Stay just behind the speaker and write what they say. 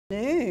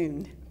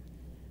Noon.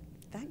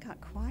 That got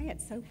quiet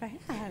so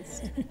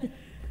fast.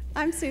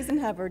 I'm Susan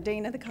Hubbard,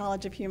 Dean of the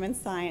College of Human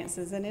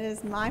Sciences, and it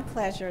is my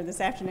pleasure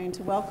this afternoon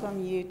to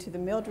welcome you to the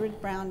Mildred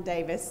Brown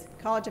Davis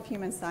College of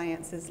Human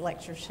Sciences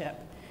lectureship.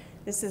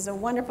 This is a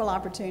wonderful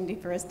opportunity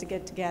for us to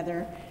get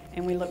together,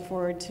 and we look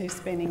forward to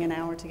spending an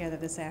hour together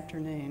this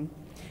afternoon.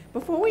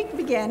 Before we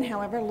begin,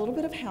 however, a little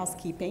bit of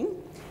housekeeping.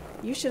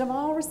 You should have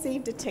all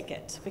received a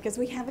ticket because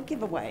we have a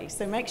giveaway,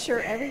 so make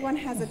sure everyone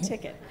has a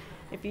ticket.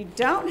 If you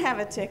don't have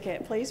a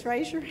ticket, please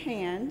raise your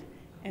hand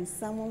and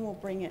someone will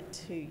bring it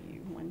to you,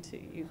 one to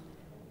you.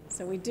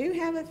 So we do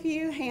have a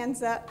few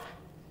hands up,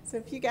 so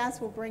if you guys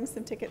will bring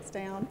some tickets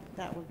down,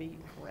 that would be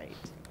great.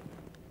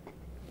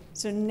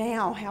 So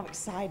now, how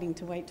exciting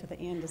to wait to the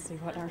end to see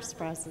what our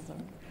surprises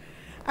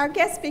are. Our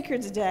guest speaker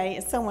today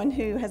is someone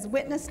who has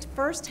witnessed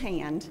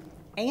firsthand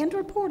and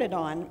reported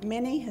on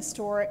many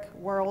historic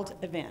world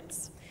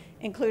events,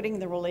 including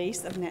the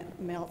release of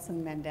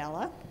Nelson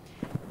Mandela,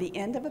 the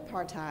end of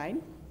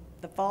apartheid,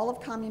 the fall of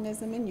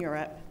communism in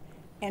Europe,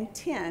 and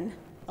 10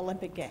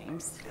 Olympic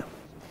Games.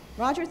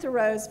 Roger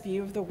Thurow's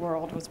view of the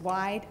world was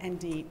wide and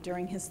deep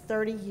during his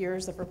 30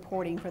 years of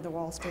reporting for the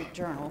Wall Street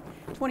Journal,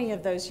 20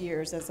 of those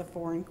years as a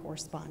foreign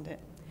correspondent.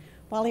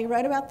 While he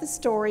wrote about the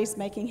stories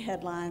making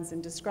headlines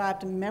and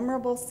described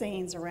memorable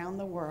scenes around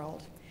the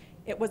world,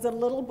 it was a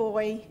little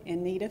boy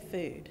in need of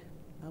food,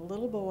 a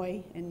little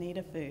boy in need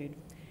of food,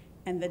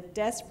 and the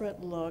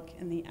desperate look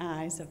in the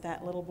eyes of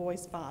that little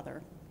boy's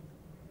father.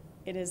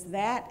 It is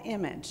that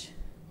image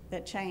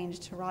that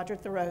changed Roger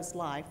Thurow's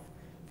life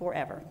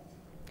forever.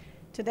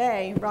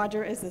 Today,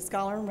 Roger is a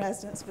scholar in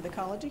residence for the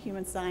College of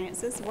Human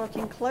Sciences,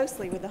 working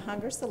closely with the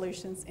Hunger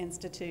Solutions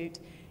Institute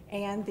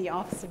and the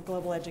Office of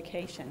Global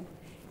Education.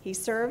 He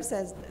serves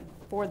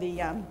for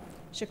the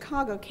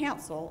Chicago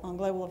Council on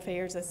Global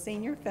Affairs as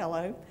Senior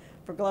Fellow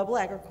for Global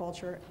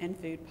Agriculture and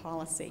Food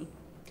Policy.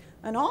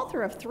 An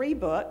author of 3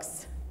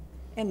 books,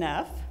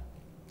 Enough,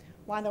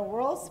 Why the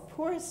World's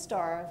Poorest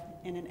Starve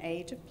in an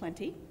Age of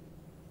Plenty,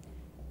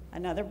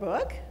 another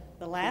book,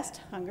 The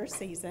Last Hunger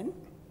Season,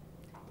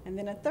 and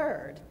then a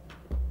third,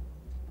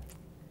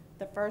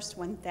 The First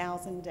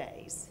 1,000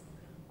 Days.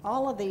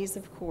 All of these,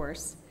 of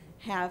course,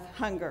 have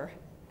hunger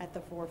at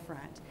the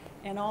forefront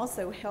and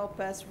also help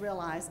us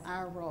realize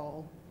our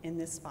role in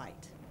this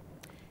fight.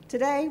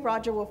 Today,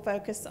 Roger will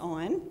focus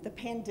on the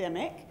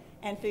pandemic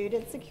and food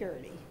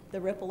insecurity, the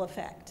ripple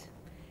effect.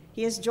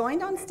 He is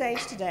joined on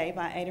stage today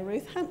by Ada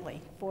Ruth Huntley,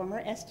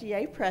 former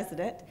SGA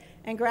president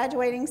and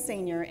graduating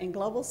senior in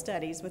global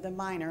studies with a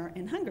minor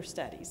in hunger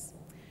studies.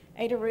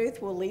 Ada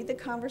Ruth will lead the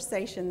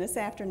conversation this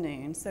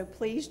afternoon, so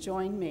please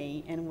join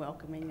me in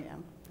welcoming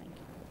them.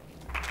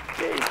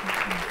 Thank you.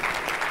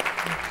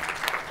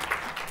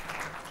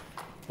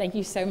 Thank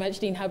you so much,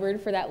 Dean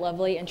Hubbard, for that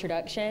lovely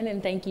introduction,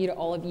 and thank you to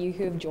all of you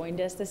who have joined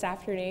us this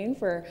afternoon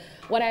for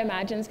what I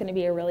imagine is going to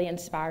be a really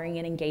inspiring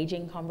and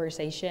engaging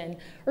conversation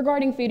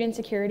regarding food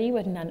insecurity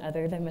with none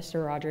other than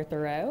Mr. Roger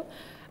Thurow.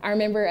 I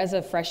remember as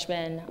a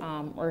freshman,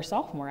 or a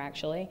sophomore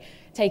actually,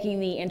 taking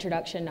the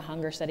Introduction to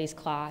Hunger Studies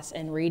class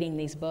and reading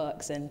these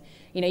books. And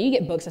you know, you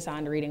get books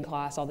assigned to read in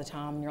class all the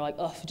time, and you're like,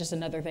 oh, just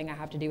another thing I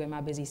have to do in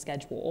my busy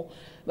schedule.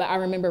 But I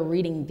remember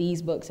reading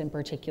these books in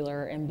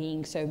particular and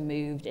being so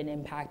moved and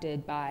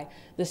impacted by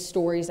the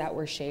stories that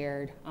were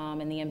shared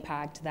and the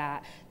impact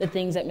that the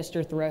things that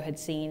Mr. Thurow had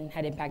seen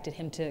had impacted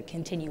him to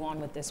continue on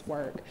with this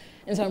work.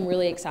 And so I'm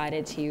really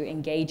excited to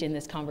engage in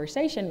this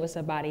conversation with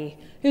somebody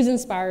who's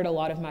inspired a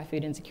lot of my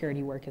food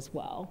insecurity work as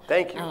well.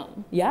 Thank you.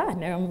 Yeah,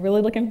 no, I'm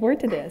really looking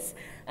forward to this.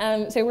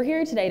 So we're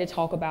here today to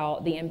talk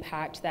about the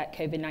impact that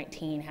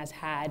COVID-19 has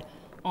had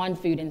on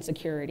food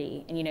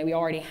insecurity. And you know, we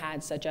already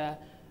had such a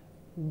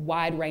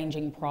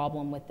wide-ranging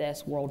problem with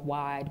this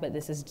worldwide, but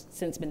this has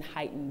since been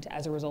heightened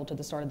as a result of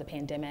the start of the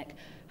pandemic.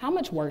 How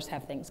much worse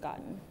have things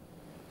gotten?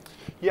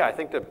 Yeah, I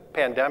think the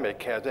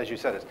pandemic has, as you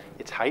said,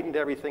 it's heightened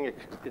everything,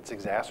 it's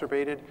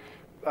exacerbated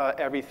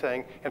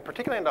everything, and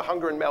particularly on the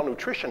hunger and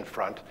malnutrition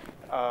front,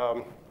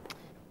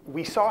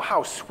 we saw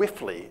how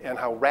swiftly and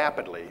how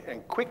rapidly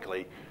and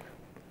quickly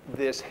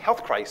this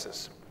health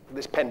crisis,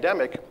 this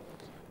pandemic,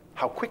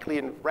 how quickly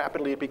and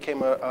rapidly it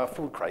became a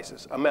food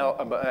crisis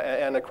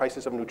and a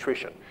crisis of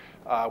nutrition.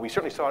 We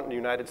certainly saw it in the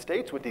United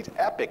States with these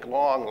epic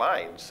long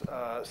lines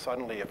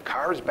suddenly of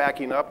cars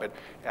backing up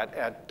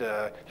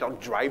at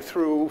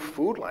drive-through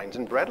food lines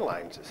and bread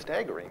lines,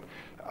 staggering.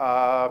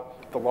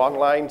 The long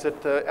lines at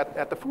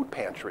the food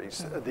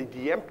pantries,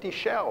 the empty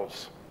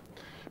shelves,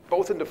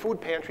 both in the food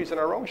pantries and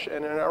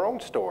in our own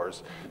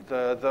stores.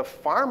 The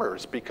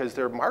farmers, because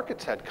their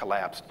markets had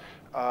collapsed,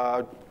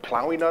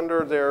 plowing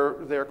under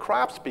their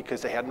crops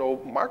because they had no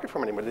market for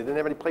them anymore. They didn't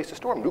have any place to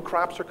store them. New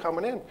crops are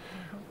coming in.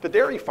 The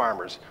dairy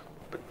farmers,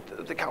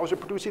 the cows are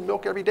producing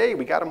milk every day.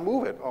 We got to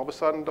move it. All of a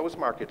sudden, those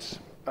markets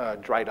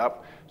dried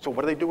up. So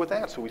what do they do with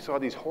that? So we saw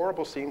these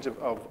horrible scenes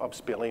of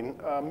spilling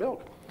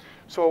milk.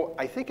 So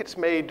I think it's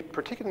made,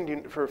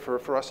 particularly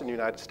for us in the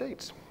United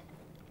States,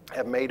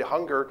 have made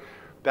hunger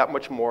that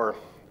much more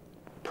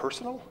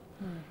personal,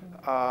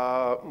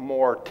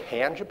 more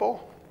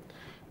tangible,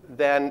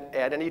 than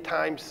at any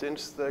time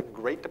since the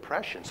Great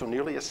Depression, so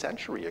nearly a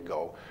century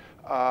ago.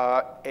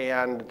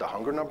 And the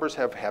hunger numbers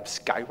have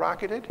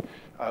skyrocketed.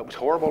 It was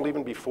horrible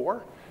even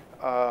before,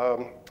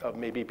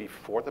 maybe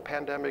before the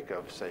pandemic,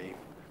 of say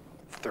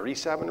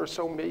 37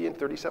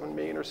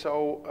 million or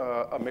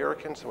so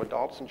Americans, so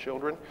adults and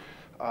children,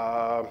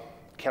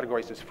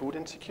 categorized as food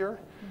insecure.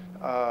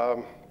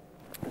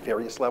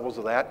 Various levels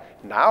of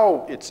that.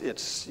 Now it's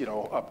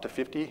up to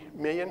 50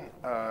 million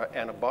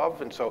and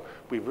above, and so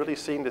we've really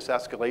seen this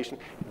escalation.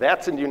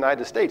 That's in the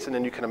United States, and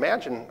then you can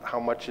imagine how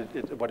much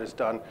what is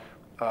done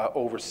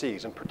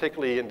overseas, and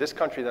particularly in this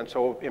country then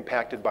so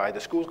impacted by the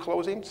school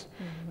closings.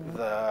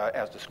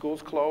 As the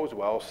schools close,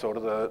 well, so do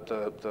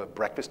the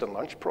breakfast and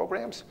lunch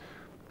programs.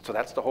 So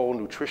that's the whole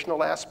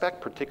nutritional aspect,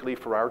 particularly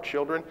for our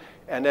children.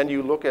 And then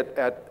you look at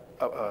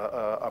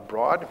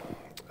abroad,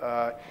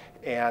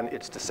 and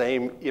it's the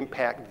same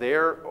impact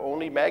there,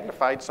 only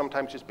magnified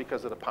sometimes just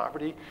because of the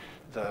poverty,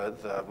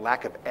 the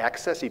lack of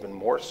access, even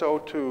more so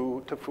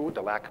to food,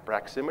 the lack of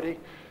proximity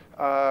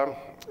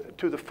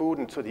to the food,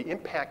 and so the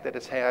impact that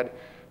it's had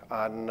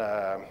on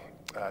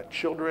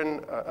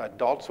children,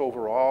 adults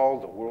overall,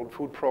 the World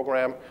Food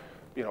Program,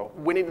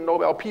 winning the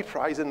Nobel Peace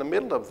Prize in the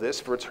middle of this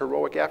for its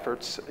heroic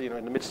efforts,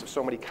 in the midst of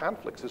so many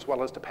conflicts as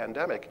well as the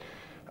pandemic,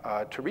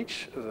 to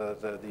reach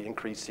the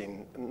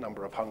increasing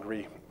number of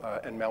hungry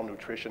and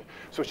malnutrition.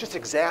 So it's just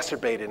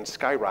exacerbated and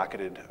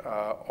skyrocketed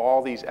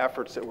all these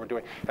efforts that we're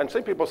doing. And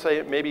some people say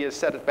it maybe has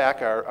set it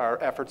back, our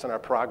efforts and our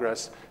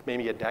progress,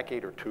 maybe a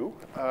decade or two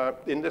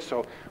in this.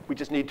 So we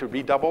just need to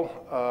redouble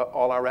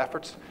all our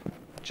efforts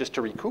just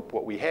to recoup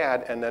what we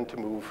had and then to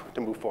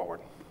move forward.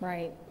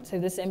 Right. So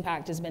this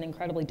impact has been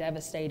incredibly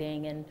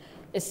devastating, and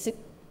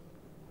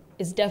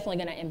is definitely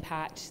going to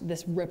impact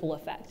this ripple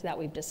effect that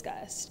we've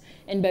discussed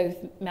in both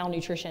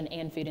malnutrition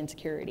and food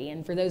insecurity.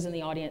 And for those in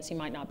the audience who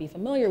might not be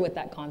familiar with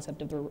that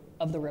concept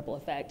of the ripple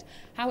effect,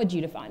 how would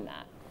you define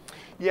that?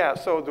 Yeah,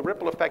 so the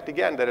ripple effect,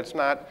 again, that it's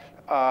not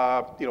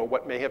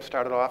what may have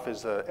started off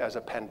as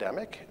a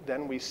pandemic,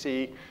 then we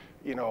see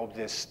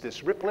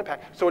this ripple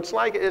impact. So it's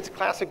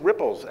classic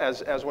ripples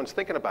as one's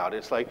thinking about it.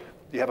 It's like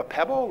you have a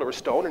pebble or a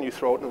stone and you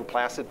throw it in a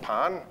placid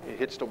pond, it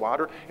hits the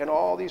water, and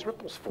all these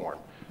ripples form.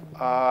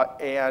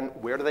 And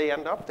where do they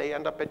end up? They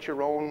end up at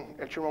your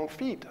own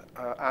feet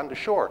on the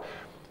shore.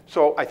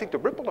 So I think the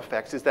ripple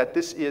effects is that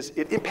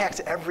it impacts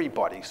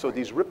everybody. So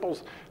these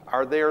ripples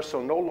are there,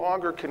 so no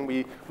longer can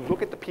we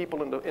look at the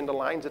people in the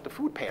lines at the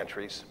food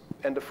pantries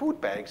and the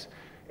food banks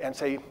and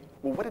say,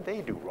 well, what did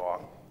they do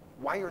wrong?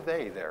 Why are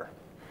they there?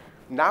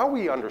 Now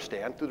we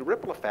understand through the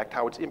ripple effect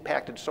how it's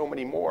impacted so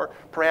many more,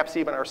 perhaps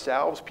even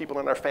ourselves, people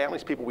in our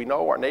families, people we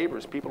know, our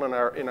neighbors, people in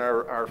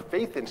our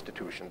faith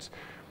institutions,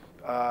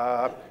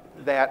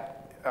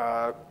 that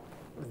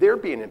they're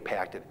being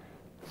impacted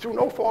through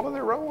no fault of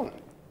their own.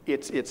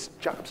 It's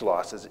jobs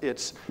losses,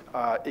 it's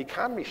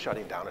economy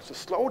shutting down, it's a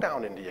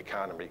slowdown in the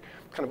economy,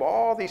 kind of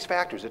all these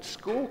factors. It's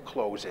school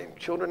closing,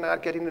 children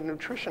not getting the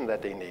nutrition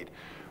that they need.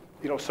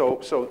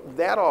 So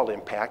that all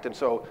impact, and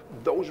so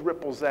those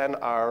ripples then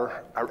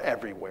are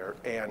everywhere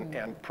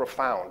and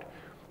profound.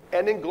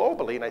 And then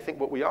globally, and I think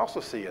what we also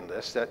see in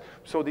this,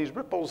 so these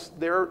ripples,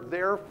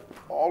 they're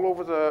all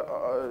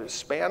over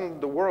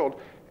span the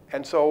world.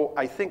 And so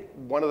I think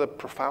one of the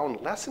profound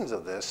lessons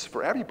of this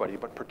for everybody,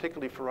 but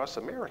particularly for us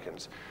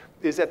Americans,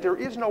 is that there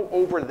is no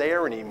over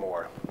there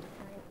anymore.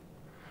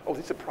 Oh,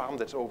 this is a problem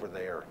that's over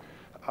there.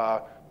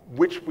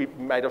 Which we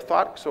might have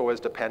thought, so as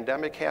the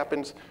pandemic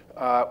happens,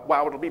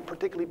 wow, it'll be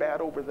particularly bad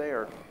over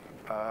there.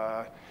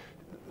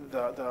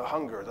 The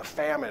hunger, the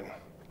famine,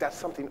 that's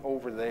something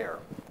over there.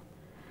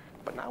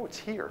 But now it's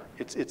here.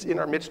 It's in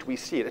our midst, we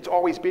see it. It's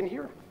always been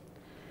here.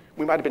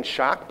 We might have been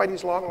shocked by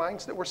these long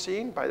lines that we're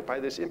seeing, by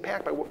this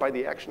impact, by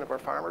the action of our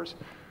farmers,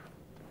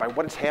 by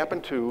what has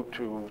happened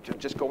to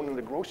just going into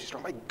the grocery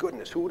store. My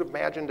goodness, who would have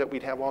imagined that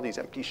we'd have all these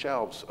empty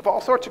shelves of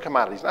all sorts of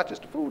commodities, not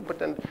just food, but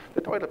then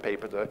the toilet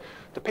paper,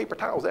 the paper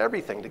towels,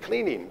 everything, the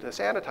cleaning, the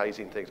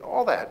sanitizing things,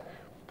 all that.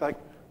 Like,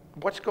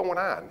 what's going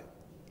on?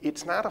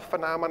 It's not a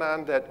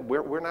phenomenon that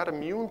we're not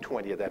immune to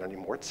any of that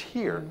anymore. It's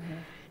here.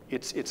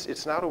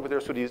 It's not over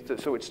there.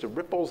 So it's the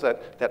ripples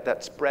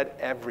that spread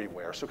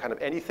everywhere. So kind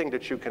of anything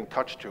that you can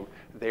touch to,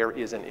 there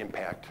is an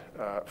impact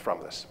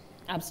from this.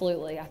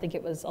 Absolutely. I think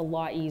it was a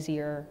lot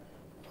easier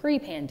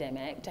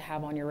pre-pandemic to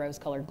have on your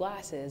rose-colored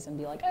glasses and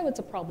be like, oh, it's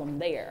a problem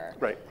there.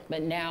 Right.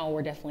 But now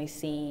we're definitely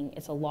seeing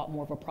it's a lot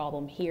more of a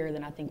problem here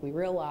than I think we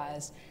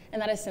realized,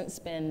 and that has since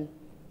been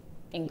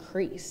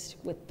increased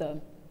with the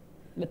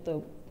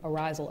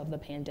arisal of the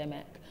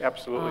pandemic.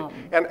 Absolutely.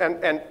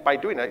 And by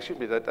doing that, excuse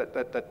me,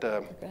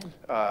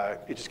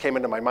 it just came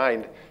into my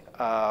mind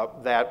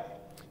that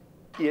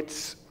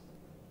it's,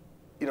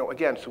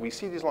 again, so we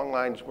see these long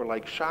lines, we're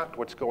like shocked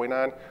what's going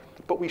on,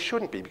 but we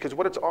shouldn't be, because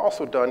what it's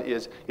also done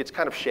is it's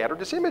kind of shattered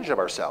this image of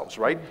ourselves,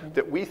 right?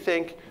 That we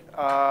think,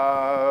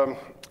 oh,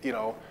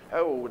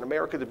 in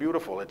America the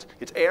beautiful, it's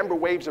amber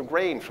waves of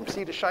grain from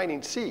sea to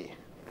shining sea.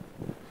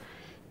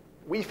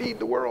 We feed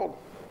the world,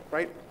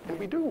 right? And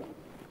we do.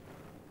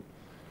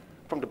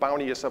 from the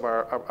bountiest of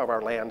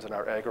our lands and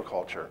our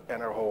agriculture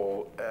and our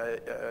whole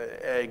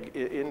ag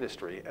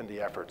industry and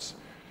the efforts.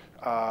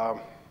 But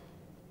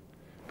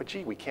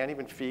gee, we can't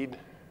even feed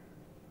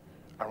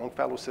our own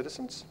fellow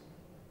citizens,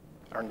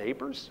 our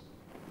neighbors.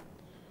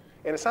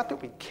 And it's not that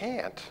we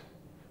can't,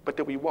 but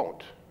that we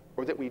won't,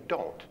 or that we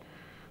don't.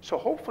 So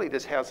hopefully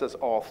this has us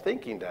all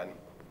thinking then,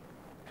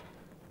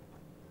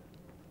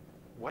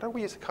 what are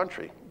we as a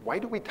country? Why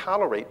do we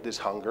tolerate this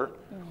hunger?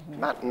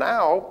 Not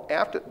now,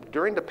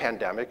 during the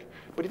pandemic,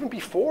 but even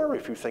before,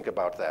 if you think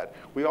about that.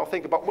 We all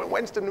think about,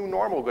 when's the new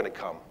normal going to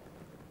come?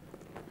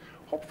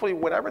 Hopefully,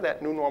 whenever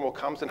that new normal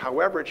comes and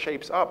however it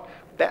shapes up,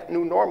 that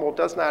new normal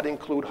does not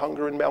include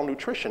hunger and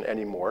malnutrition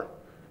anymore,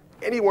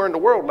 anywhere in the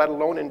world, let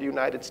alone in the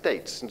United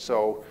States. And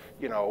so,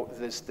 you know,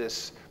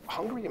 this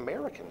hungry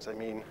Americans, I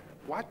mean,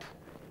 what?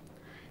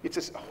 It's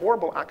this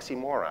horrible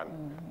oxymoron.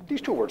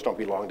 These two words don't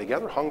belong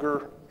together,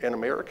 hunger and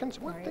Americans.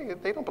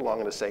 Right. They don't belong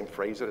in the same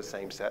phrase or the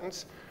same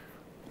sentence.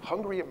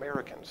 Hungry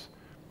Americans.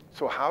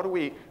 So how do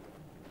we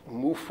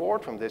move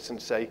forward from this and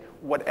say,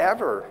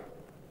 whatever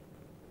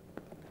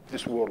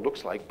this world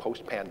looks like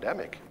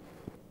post-pandemic,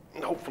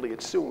 and hopefully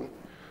it's soon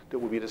that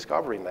we'll be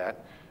discovering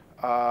that,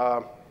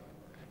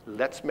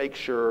 let's make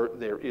sure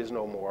there is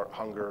no more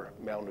hunger,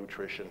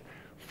 malnutrition,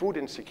 food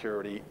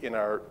insecurity in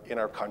our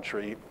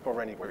country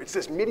or anywhere. It's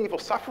this medieval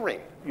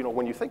suffering, you know,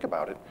 when you think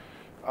about it.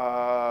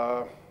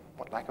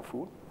 What, lack of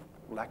food?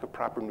 Lack of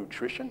proper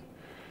nutrition?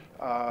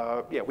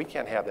 Yeah, we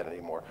can't have that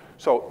anymore.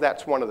 So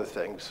that's one of the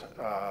things.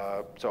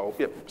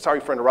 Yeah, sorry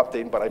for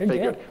interrupting, but I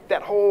figured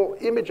that whole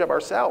image of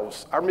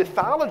ourselves, our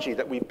mythology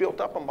that we built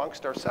up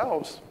amongst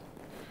ourselves,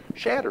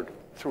 shattered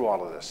through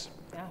all of this.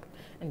 Yeah.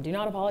 And do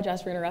not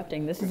apologize for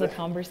interrupting. This is a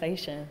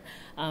conversation.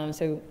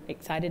 So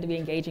excited to be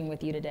engaging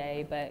with you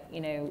today. But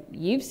you know,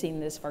 you've seen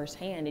this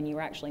firsthand, and you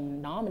were actually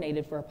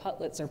nominated for a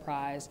Pulitzer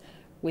Prize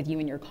with you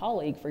and your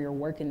colleague for your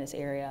work in this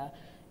area.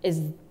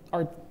 Is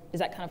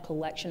that kind of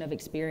collection of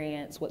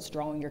experience what's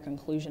drawing your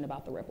conclusion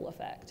about the ripple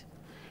effect?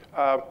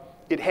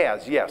 It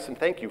has, yes, and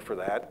thank you for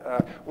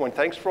that.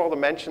 Thanks for all the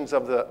mentions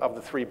of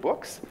the 3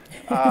 books.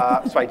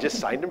 So I just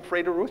signed them for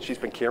Ada Ruth. She's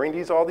been carrying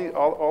these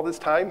all this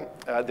time.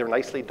 They're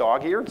nicely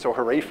dog-eared, so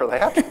hooray for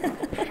that.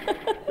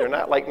 They're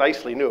not like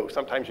nicely new.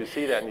 Sometimes you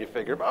see that and you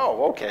figure,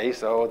 oh, okay,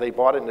 so they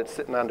bought it and it's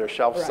sitting on their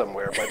shelf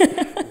somewhere.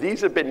 But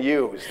these have been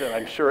used, and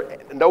I'm sure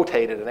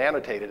notated and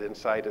annotated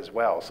inside as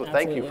well. So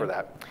Thank you for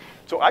that.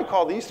 So I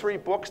call these 3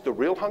 books the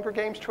real Hunger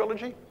Games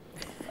trilogy.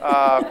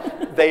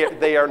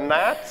 They are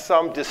not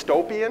some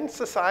dystopian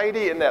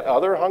society in that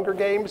other Hunger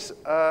Games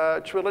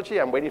trilogy.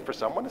 I'm waiting for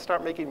someone to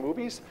start making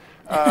movies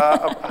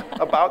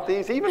about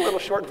these. Even little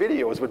short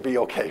videos would be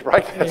okay,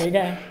 right? There you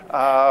go.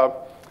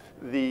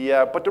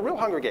 But the real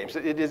Hunger Games,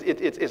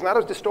 it's not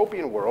a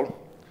dystopian world.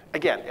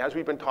 Again, as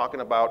we've been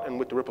talking about, and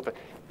with the ripple effect,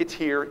 it's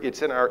here,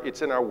 it's in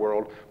our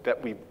world, that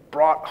we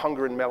brought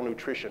hunger and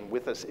malnutrition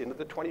with us into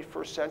the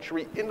 21st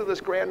century, into this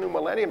grand new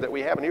millennium that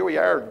we have, and here we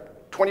are,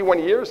 21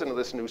 years into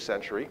this new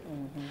century,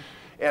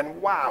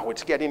 and wow,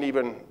 it's getting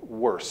even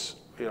worse,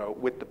 you know,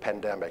 with the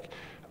pandemic.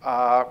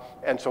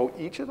 And so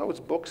each of those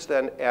books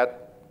then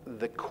at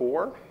the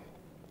core,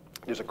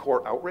 there's a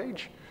core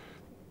outrage,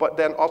 but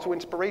then also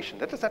inspiration.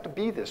 That doesn't have to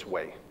be this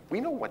way. We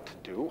know what to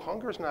do.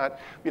 Hunger's not,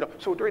 you know,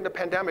 so during the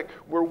pandemic,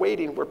 we're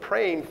waiting, we're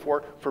praying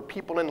for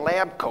people in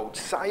lab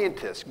coats,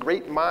 scientists,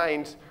 great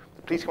minds.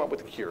 Please come up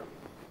with a cure.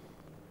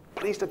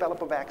 Please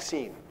develop a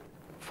vaccine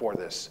for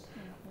this.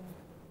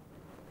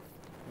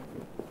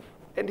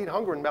 Ending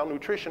hunger and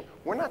malnutrition,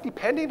 we're not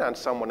depending on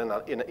someone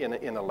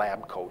in a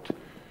lab coat.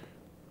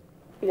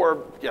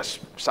 Or, yes,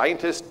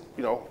 scientists,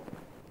 you know,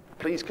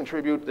 please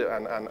contribute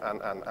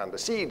on the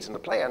seeds and the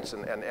plants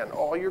and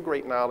all your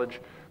great knowledge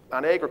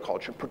on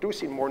agriculture,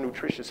 producing more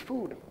nutritious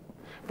food.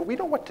 But we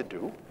know what to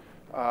do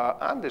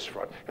on this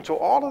front. And so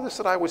all of this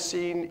that I was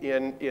seeing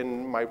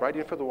in my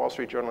writing for the Wall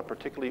Street Journal, and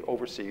particularly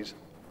overseas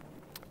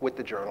with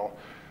the Journal,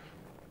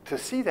 to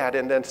see that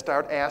and then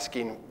start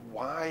asking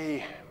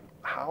why,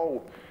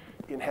 how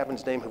in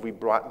heaven's name have we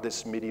brought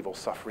this medieval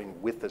suffering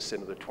with us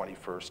into the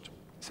 21st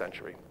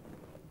century?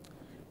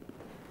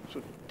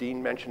 So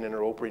Dean mentioned in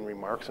her opening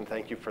remarks, and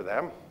thank you for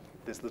them,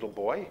 this little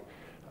boy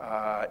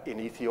in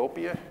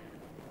Ethiopia.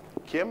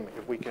 Kim,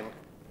 if we can.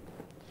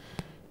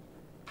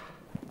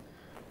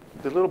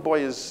 The little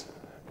boy is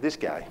this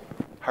guy,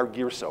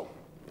 Hargirso,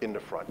 in the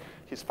front.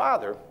 His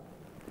father,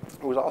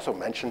 who was also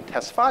mentioned,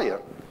 Tesfaye,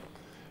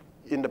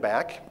 in the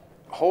back,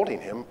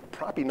 holding him,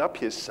 propping up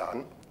his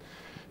son.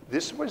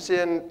 This was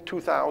in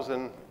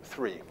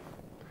 2003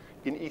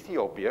 in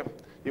Ethiopia.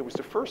 It was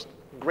the first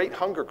great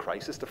hunger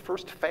crisis, the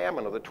first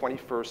famine of the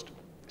 21st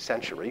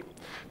century.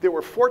 There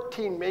were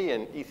 14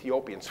 million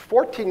Ethiopians,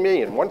 14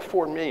 million,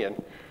 14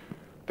 million,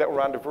 that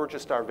were on the verge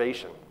of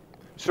starvation,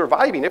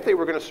 surviving, if they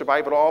were going to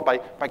survive at all, by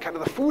kind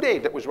of the food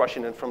aid that was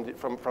rushing in from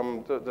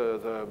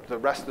the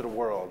rest of the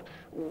world,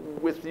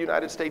 with the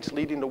United States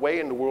leading the way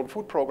in the World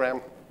Food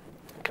Program,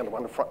 kind of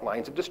on the front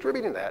lines of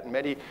distributing that. And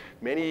many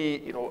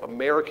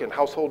American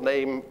household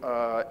name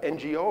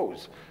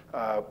NGOs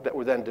that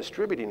were then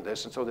distributing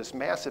this. And so this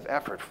massive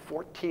effort,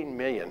 14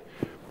 million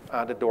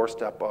on the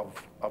doorstep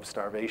of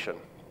starvation.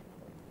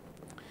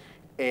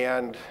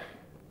 And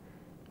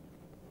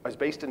I was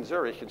based in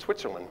Zurich in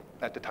Switzerland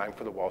at the time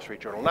for the Wall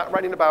Street Journal, not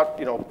writing about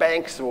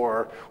banks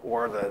or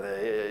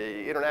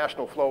the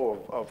international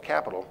flow of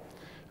capital,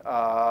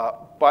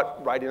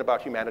 but writing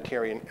about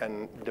humanitarian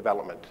and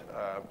development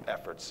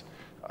efforts.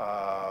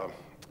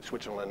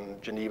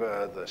 Switzerland,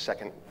 Geneva, the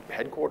second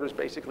headquarters,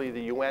 basically,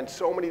 the UN,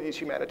 so many of these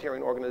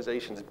humanitarian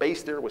organizations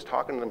based there, was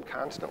talking to them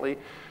constantly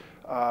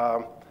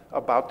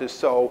about this.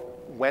 So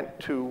went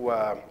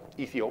to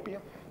Ethiopia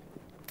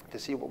to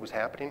see what was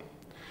happening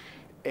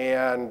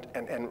and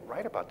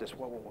write about this.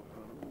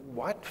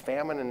 What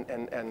famine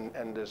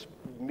and this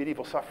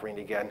medieval suffering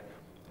again,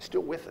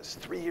 still with us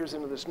 3 years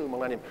into this new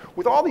millennium,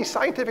 with all these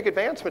scientific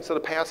advancements of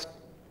the past,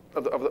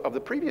 of the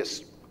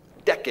previous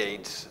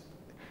decades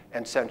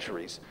and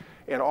centuries,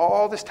 and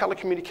all this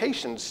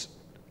telecommunications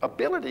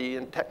ability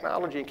and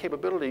technology and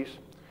capabilities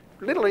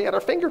literally at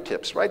our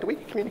fingertips, right? We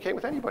can communicate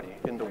with anybody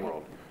in the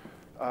world.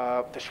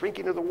 The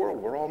shrinking of the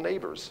world, we're all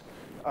neighbors.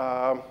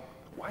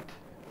 What?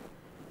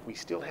 We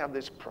still have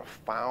this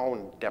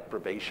profound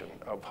deprivation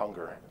of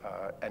hunger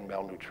and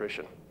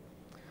malnutrition.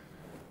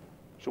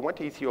 So I went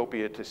to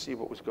Ethiopia to see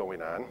what was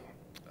going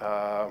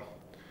on.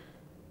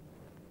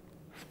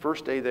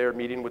 First day there,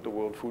 meeting with the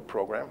World Food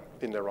Program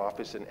in their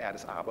office in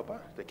Addis Ababa,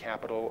 the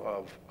capital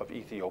of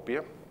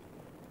Ethiopia.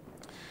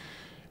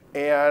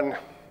 And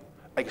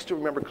I can still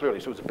remember clearly.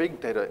 So it was a big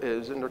data, it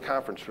was in their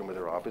conference room of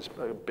their office,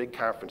 a big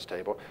conference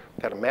table.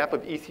 It had a map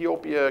of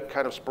Ethiopia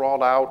kind of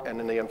sprawled out, and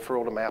then they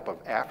unfurled a map of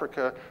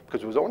Africa,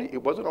 because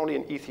it wasn't only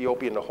in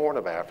Ethiopia and the Horn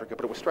of Africa,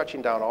 but it was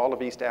stretching down all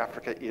of East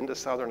Africa into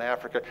Southern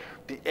Africa.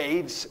 The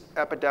AIDS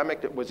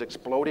epidemic that was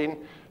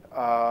exploding,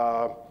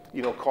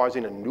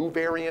 causing a new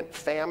variant,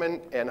 famine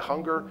and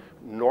hunger.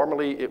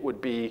 Normally it would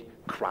be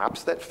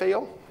crops that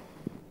fail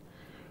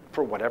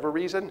for whatever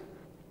reason.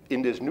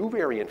 In this new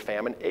variant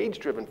famine,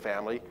 AIDS-driven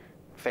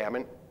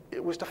famine,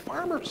 it was the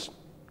farmers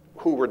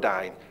who were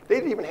dying. They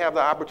didn't even have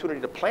the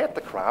opportunity to plant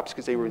the crops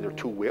because they were either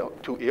too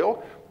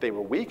ill, they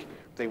were weak,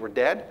 they were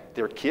dead.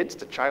 Their kids,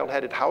 the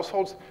child-headed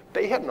households,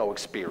 they had no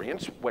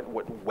experience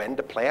when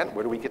to plant,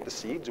 where do we get the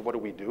seeds, what do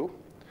we do?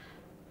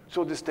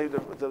 So the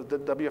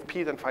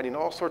WFP then finding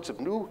all sorts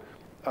of new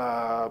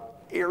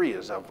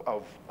areas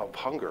of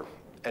hunger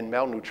and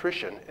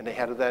malnutrition, and they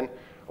had to then,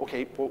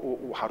 okay,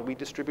 well, how do we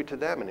distribute to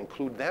them and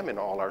include them in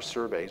all our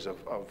surveys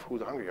of who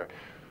the hungry are?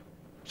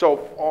 So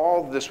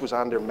all this was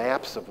on their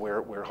maps of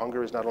where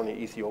hunger is, not only in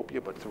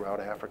Ethiopia, but throughout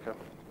Africa.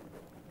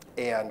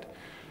 And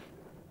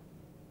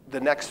the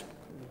next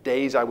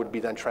days I would be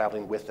then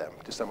traveling with them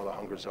to some of the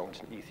hunger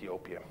zones in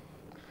Ethiopia.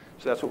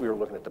 So that's what we were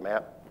looking at, the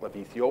map of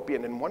Ethiopia.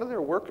 And then one of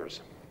their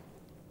workers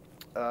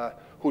who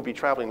would be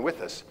traveling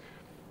with us,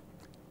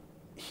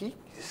 he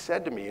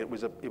said to me, it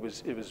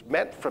was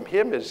meant from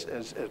him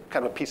as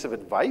kind of a piece of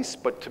advice,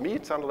 but to me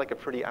it sounded like a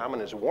pretty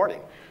ominous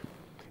warning.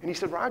 And he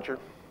said, Roger,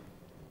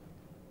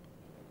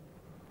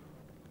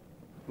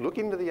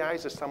 looking into the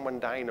eyes of someone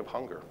dying of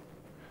hunger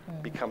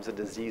becomes a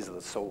disease of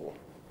the soul.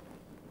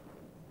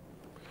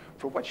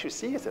 For what you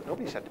see is that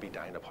nobody's had to be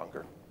dying of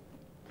hunger.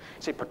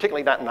 See,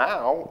 particularly not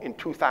now, in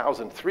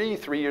 2003,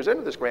 3 years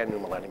into this grand new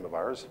millennium of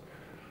ours.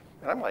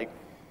 And I'm like,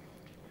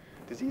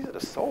 disease of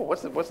the soul,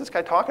 what's this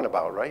guy talking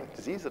about, right?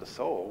 Disease of the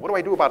soul, what do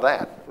I do about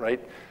that,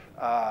 right?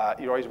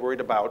 You're always worried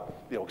about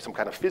some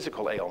kind of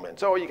physical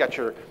ailments. Oh, you got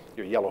your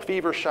yellow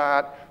fever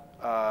shot,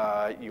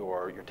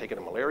 you're taking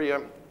a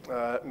malaria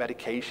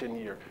medication,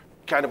 you're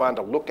kind of on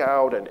the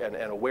lookout and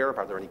aware of,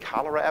 are there any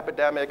cholera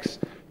epidemics?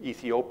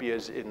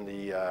 Ethiopia's in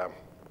the,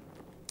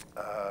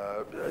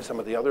 some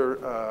of the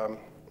other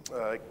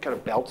kind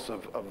of belts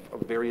of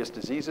various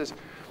diseases.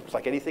 It's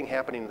like anything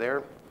happening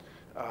there,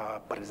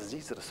 but a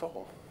disease of the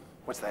soul.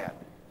 What's that?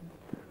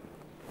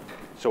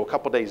 So a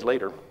couple days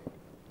later,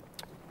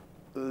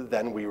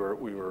 then we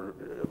were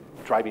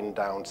driving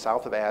down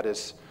south of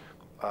Addis,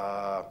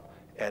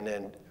 and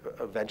then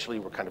eventually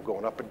we're kind of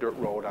going up a dirt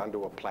road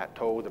onto a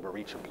plateau, the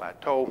Maritza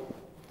Plateau,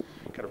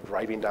 kind of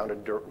driving down a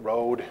dirt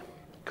road,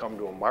 come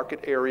to a market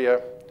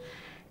area,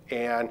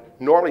 and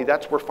normally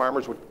that's where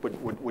farmers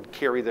would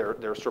carry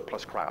their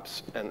surplus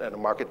crops and a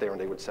market there, and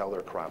they would sell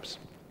their crops.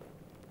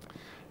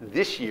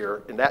 This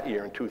year, in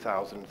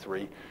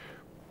 2003,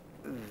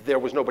 there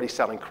was nobody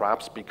selling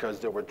crops because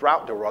there were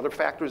drought, there were other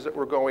factors that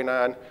were going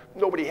on.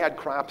 Nobody had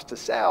crops to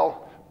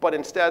sell, but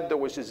instead there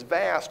was this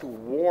vast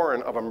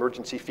warren of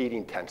emergency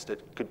feeding tents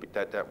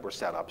that were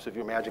set up. So if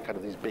you imagine kind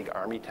of these big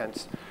army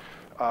tents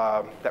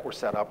that were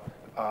set up,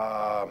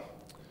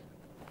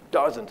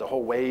 dozens, a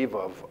whole wave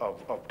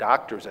of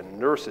doctors and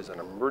nurses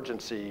and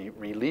emergency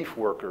relief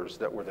workers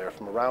that were there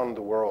from around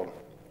the world.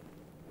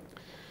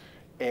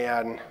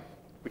 And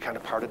we kind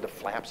of parted the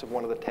flaps of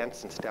one of the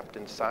tents and stepped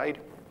inside.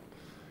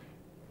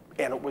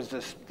 And it was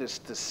this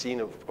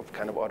scene of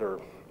kind of utter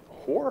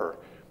horror.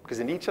 Because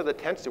in each of the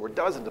tents, there were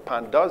dozens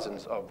upon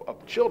dozens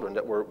of children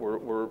that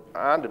were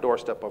on the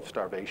doorstep of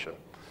starvation.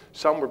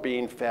 Some were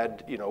being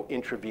fed,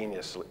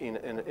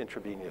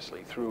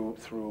 intravenously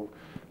through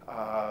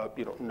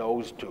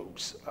nose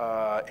tubes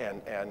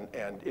and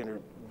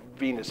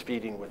intravenous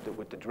feeding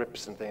with the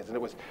drips and things, and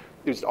it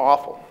was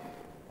awful.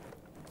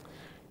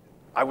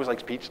 I was like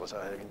speechless.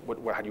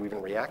 How do you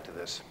even react to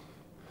this?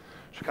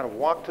 So I kind of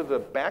walked to the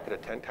back of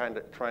the tent,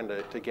 trying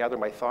to gather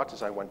my thoughts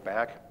as I went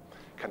back.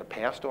 Kind of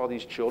passed all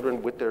these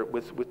children with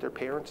their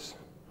parents,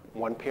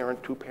 one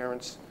parent, two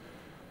parents,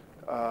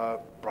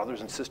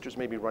 brothers and sisters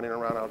maybe running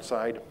around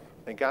outside,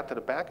 and got to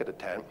the back of the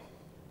tent,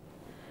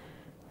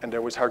 and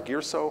there was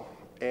Hargirso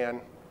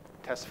and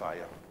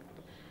Tesfaye.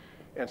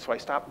 And so I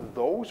stopped.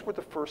 Those were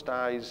the first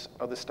eyes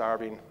of the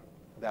starving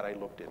that I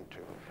looked into.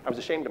 I was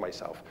ashamed of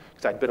myself,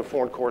 because I'd been a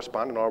foreign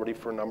correspondent already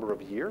for a number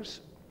of years,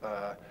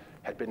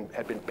 had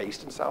been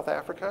based in South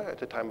Africa at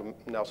the time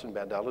of Nelson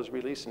Mandela's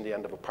release and the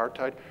end of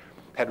apartheid,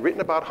 had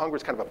written about hunger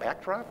as kind of a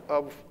backdrop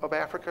of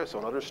Africa, so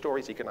in other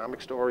stories,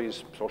 economic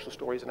stories, social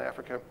stories in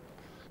Africa,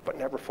 but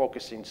never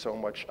focusing so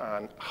much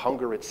on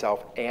hunger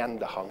itself and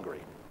the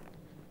hungry.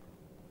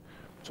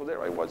 So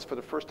there I was for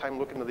the first time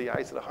looking into the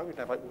eyes of the hungry,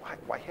 and I'm like,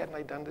 why hadn't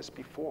I done this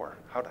before?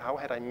 How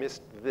had I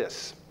missed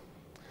this?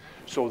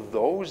 So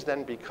those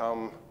then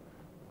become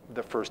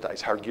the first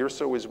eyes.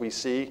 Hargirso, as we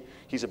see,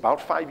 he's about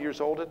 5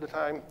 years old at the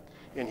time,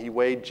 and he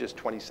weighed just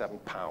 27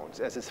 pounds.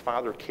 As his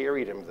father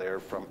carried him there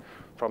from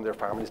their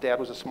farm, his dad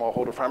was a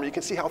smallholder farmer. You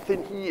can see how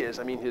thin he is.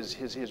 I mean,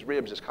 his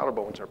ribs, his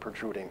collarbones are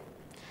protruding.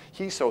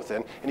 He's so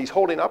thin, and he's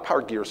holding up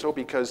Hargirso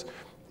because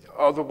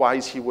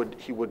otherwise he would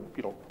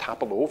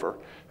topple over.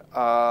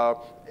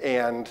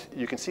 And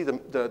you can see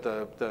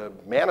the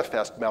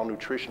manifest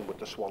malnutrition with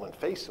the swollen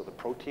face, so the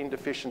protein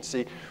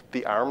deficiency,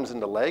 the arms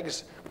and the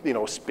legs,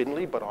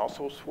 spindly but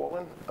also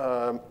swollen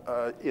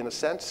in a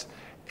sense.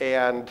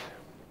 And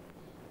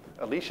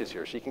Alicia's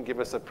here. She can give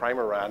us a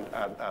primer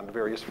on the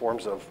various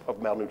forms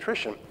of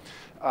malnutrition.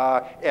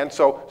 And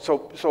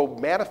so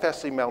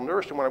manifestly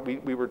malnourished, and when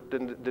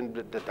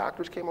the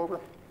doctors came over,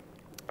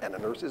 and the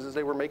nurses as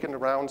they were making the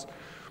rounds,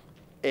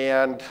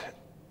 and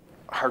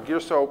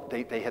Hargirso,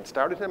 they had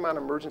started him on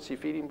emergency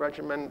feeding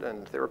regimen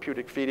and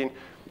therapeutic feeding.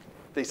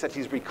 They said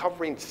he's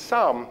recovering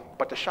some,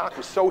 but the shock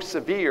was so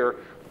severe,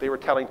 they were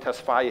telling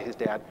Tesfaye, his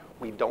dad,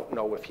 we don't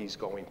know if he's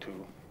going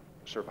to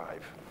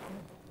survive.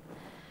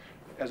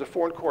 As a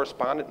foreign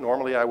correspondent,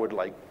 normally I would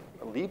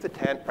leave the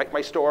tent, write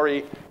my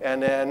story,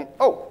 and then,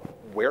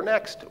 where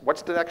next?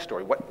 What's the next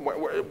story?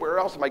 Where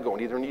else am I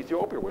going? Either in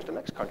Ethiopia or where's the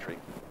next country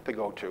to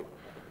go to?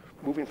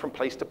 Moving from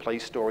place to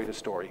place, story to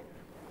story.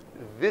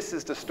 This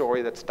is the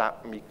story that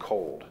stopped me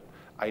cold.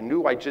 I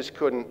knew I just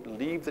couldn't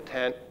leave the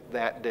tent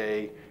that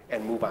day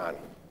and move on.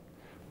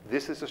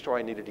 This is the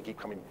story I needed to keep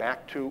coming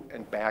back to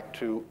and back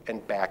to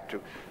and back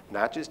to.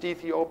 Not just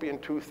Ethiopia in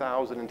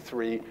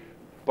 2003,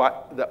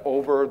 but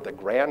the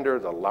grander,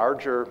 the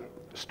larger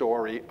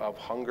story of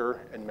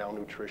hunger and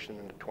malnutrition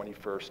in the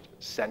 21st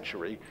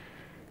century,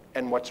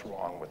 and what's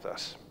wrong with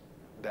us,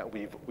 that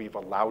we've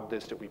allowed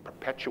this, that we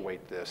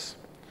perpetuate this,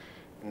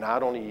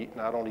 not only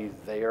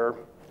there,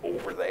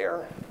 over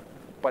there,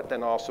 but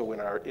then also in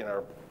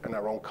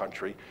our own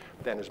country,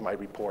 then as my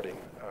reporting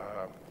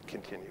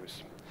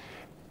continues.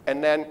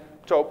 And then,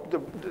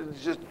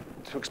 just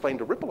to explain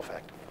the ripple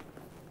effect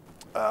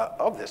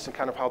of this and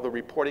kind of how the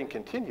reporting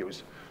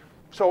continues.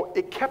 So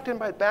it kept in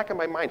my back of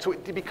my mind. So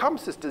it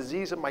becomes this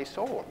disease of my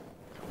soul.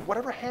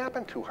 Whatever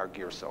happened to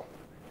Hargirso?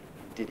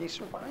 Did he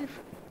survive?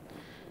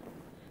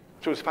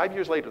 So it was 5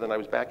 years later that I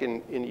was back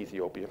in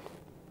Ethiopia.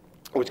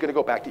 I was going to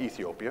go back to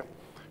Ethiopia.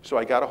 So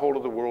I got a hold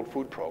of the World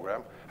Food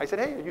Program. I said,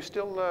 hey, are you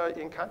still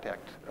in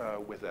contact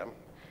with them?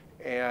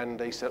 And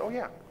they said, oh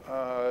yeah,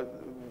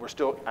 we're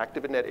still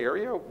active in that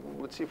area.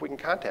 Let's see if we can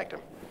contact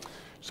him.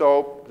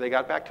 So they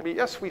got back to me,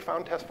 yes, we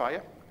found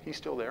Tesfaye. He's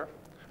still there.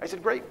 I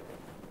said, great,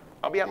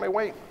 I'll be on my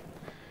way.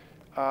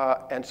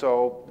 And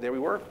so there we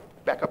were,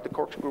 back up the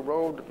Corkscrew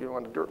Road,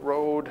 on the dirt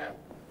road,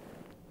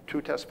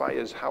 to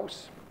Tesfaye's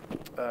house,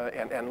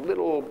 and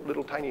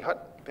little tiny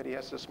hut that he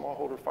has, a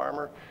smallholder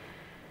farmer.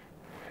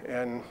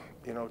 And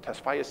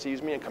Tesfaye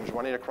sees me and comes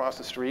running across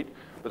the street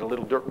with a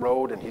little dirt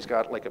road, and he's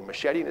got like a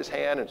machete in his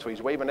hand, and so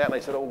he's waving that, and I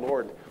said, oh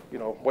Lord,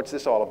 what's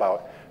this all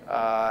about?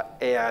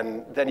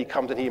 And then he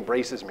comes and he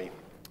embraces me,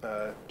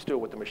 still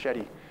with the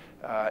machete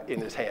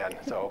in his hand,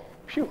 so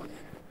phew.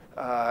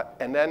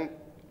 And then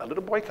a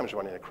little boy comes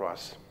running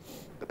across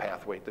the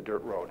pathway, the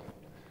dirt road.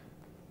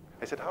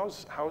 I said,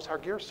 how's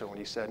Hargirso? And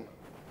he said,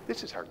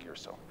 this is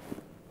Hargirso.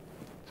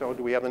 So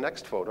do we have the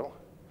next photo?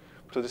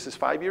 So this is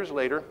 5 years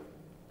later.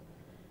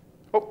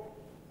 Oh,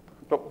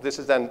 no, this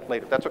is then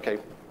later. That's okay.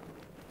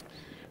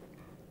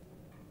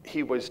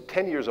 He was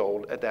 10 years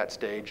old at that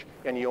stage,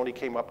 and he only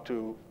came up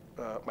to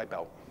my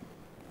belt.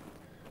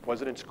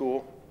 Wasn't in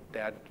school.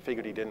 Dad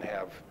figured he didn't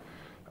have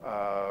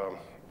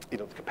the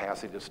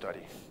capacity to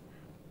study.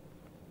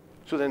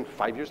 So then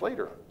 5 years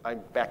later, I'm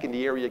back in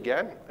the area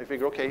again. I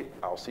figure, okay,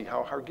 I'll see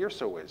how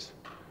Hargirso is.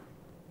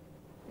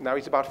 Now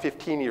he's about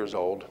 15 years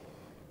old,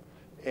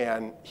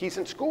 And he's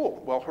in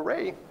school. Well,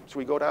 hooray. So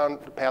we go down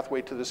the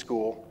pathway to the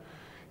school,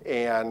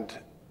 and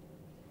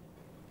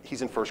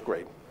he's in first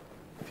grade.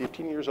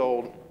 15 years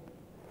old,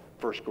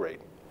 first grade.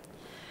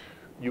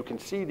 You can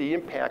see the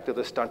impact of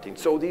the stunting.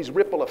 So these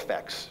ripple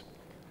effects.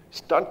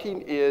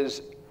 Stunting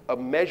is a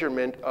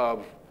measurement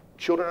of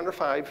children under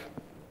 5,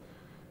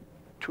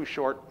 too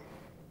short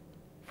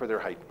for their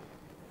height.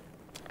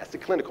 That's the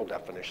clinical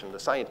definition, the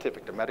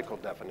scientific, the medical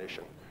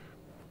definition.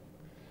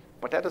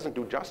 But that doesn't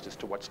do justice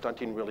to what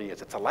stunting really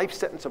is. It's a life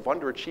sentence of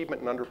underachievement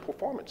and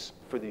underperformance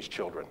for these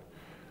children.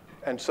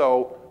 And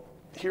so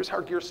here's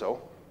Hargirso.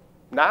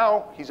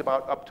 Now he's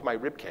about up to my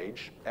rib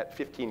cage at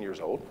 15 years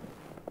old,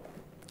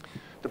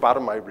 the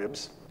bottom of my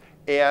ribs.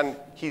 And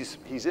he's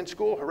in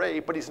school, hooray,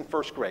 but he's in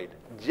first grade,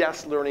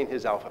 just learning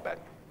his alphabet.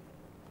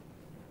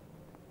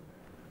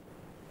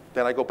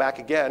 Then I go back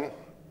again,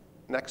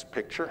 next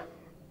picture.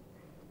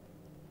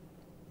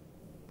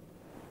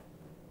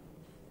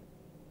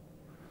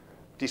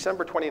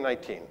 December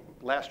 2019,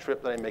 last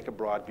trip that I make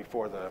abroad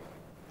before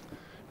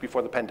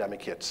the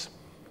pandemic hits.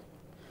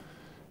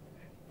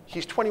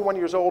 He's 21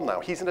 years old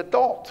now. He's an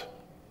adult.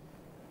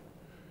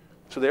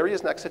 So there he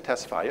is next to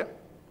Tesfaye.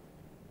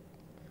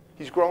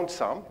 He's grown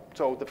some,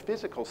 so the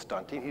physical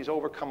stunting, he's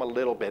overcome a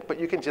little bit, but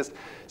you can just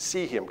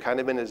see him kind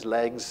of in his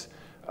legs,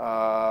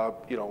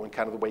 you know, and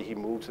kind of the way he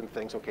moves and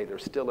things. Okay,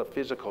 there's still a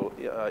physical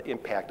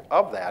impact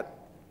of that.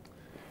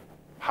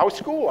 How's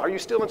school? Are you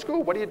still in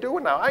school? What are you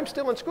doing now? I'm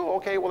still in school.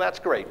 Okay, well, that's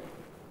great.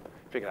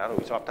 Figured out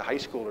he's off to high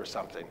school or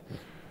something.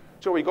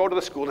 So we go to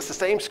the school. It's the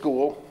same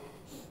school.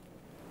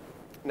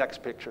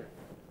 Next picture.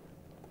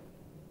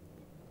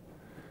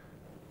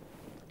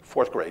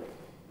 Fourth grade.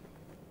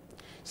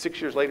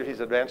 6 years later, he's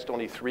advanced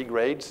only 3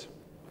 grades.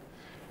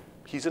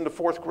 He's in the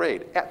fourth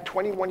grade at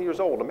 21 years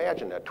old.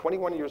 Imagine that,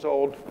 21 years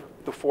old,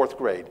 the fourth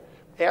grade.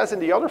 As in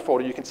the other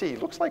photo, you can see he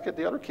looks like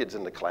the other kids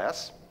in the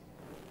class.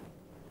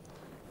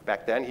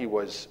 Back then, he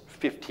was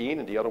 15,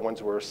 and the other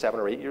ones were 7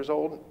 or 8 years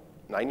old,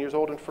 9 years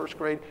old in first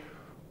grade.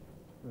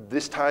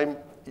 This time,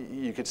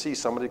 you could see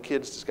some of the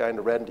kids, this guy in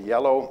the red and the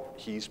yellow,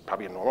 he's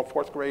probably a normal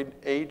fourth grade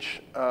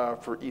age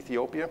for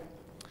Ethiopia.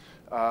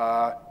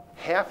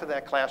 Half of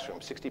that classroom,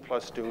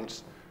 60+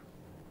 students,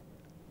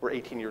 were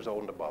 18 years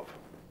old and above.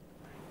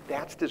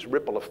 That's this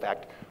ripple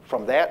effect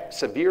from that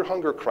severe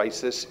hunger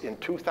crisis in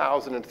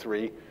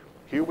 2003.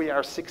 Here we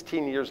are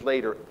 16 years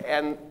later,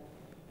 and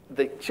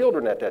the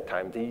children at that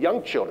time, the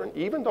young children,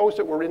 even those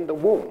that were in the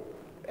womb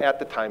at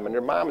the time and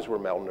their moms were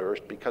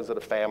malnourished because of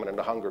the famine and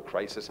the hunger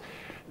crisis,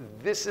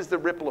 this is the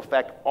ripple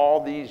effect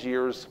all these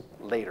years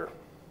later.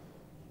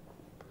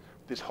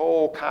 This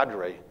whole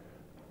cadre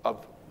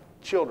of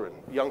children,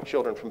 young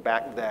children from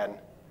back then,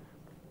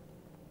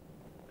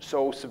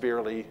 so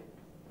severely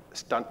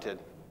stunted,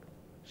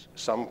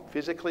 some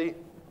physically,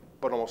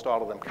 but almost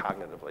all of them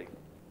cognitively.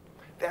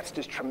 That's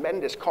this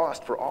tremendous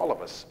cost for all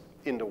of us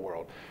in the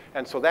world.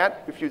 And so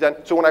that,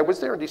 so when I was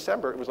there in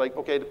December, it was like,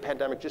 okay, the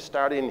pandemic just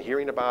started and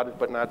hearing about it,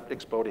 but not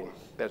exploding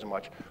as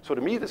much. So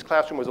to me, this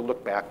classroom was a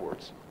look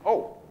backwards.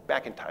 Oh,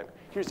 back in time.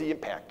 Here's the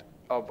impact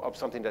of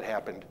something that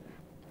happened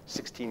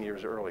 16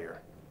 years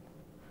earlier,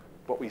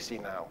 what we see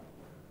now.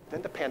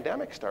 Then the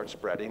pandemic starts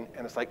spreading,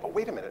 and it's like, oh,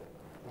 wait a minute.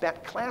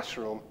 That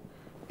classroom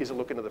is a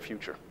look into the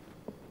future.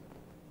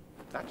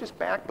 Not just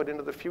back, but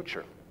into the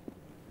future.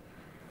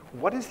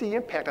 What is the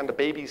impact on the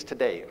babies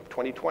today of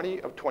 2020,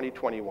 of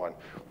 2021?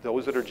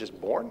 Those that are just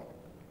born?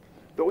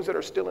 Those that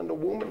are still in the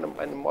womb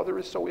and the mother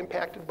is so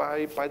impacted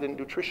by the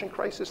nutrition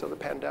crisis of the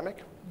pandemic?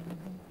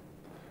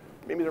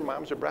 Maybe their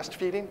moms are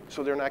breastfeeding,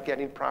 so they're not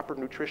getting proper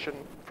nutrition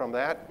from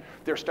that.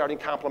 They're starting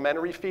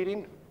complementary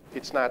feeding.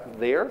 It's not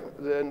there,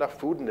 enough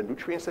food and the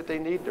nutrients that they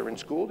need. They're in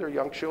school, they're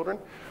young children.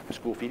 The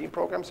school feeding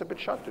programs have been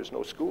shut. There's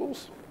no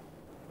schools.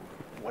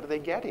 What are they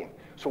getting?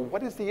 So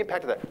what is the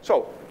impact of that?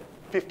 So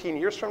 15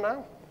 years from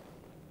now,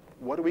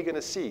 what are we going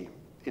to see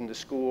in the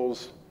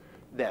schools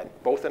then,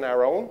 both in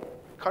our own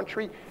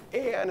country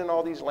and in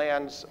all these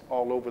lands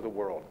all over the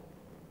world?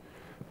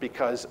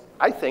 Because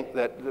I think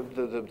that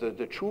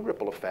the true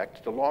ripple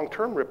effect, the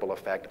long-term ripple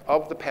effect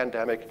of the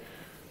pandemic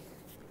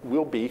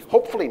will be,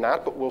 hopefully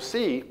not, but we'll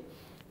see,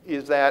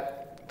 is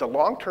that the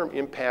long-term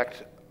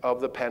impact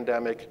of the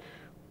pandemic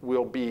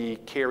will be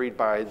carried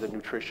by the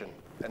nutrition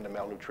and the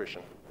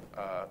malnutrition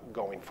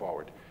going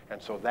forward.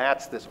 And so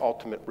that's this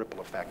ultimate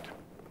ripple effect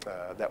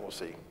that we'll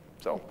see.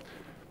 So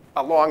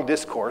a long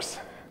discourse,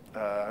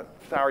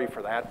 sorry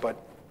for that, but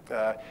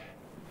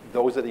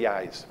those are the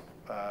eyes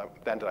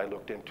then that I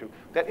looked into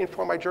that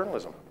inform my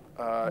journalism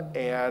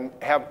and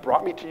have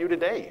brought me to you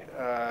today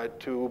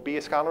to be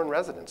a scholar in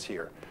residence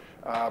here.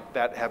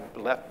 That have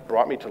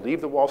brought me to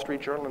leave the Wall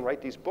Street Journal and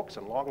write these books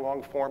in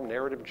long form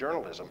narrative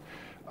journalism,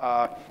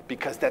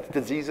 because that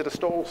disease of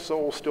the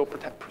soul still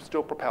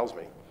propels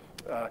me.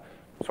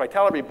 So I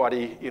tell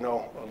everybody, you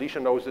know, Alicia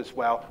knows this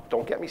well,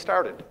 don't get me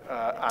started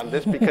on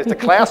this because the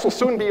class will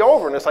soon be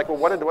over, and it's like, well,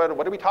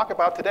 what did we talk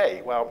about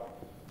today? Well,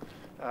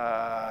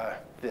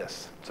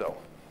 this, so.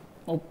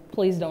 Well,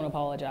 please don't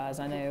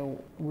apologize. I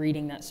know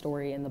reading that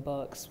story in the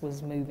books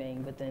was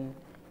moving, but then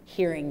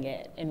hearing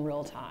it in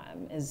real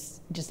time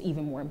is just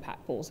even more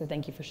impactful. So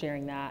thank you for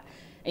sharing that.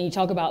 And you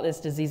talk about this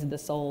disease of the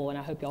soul, and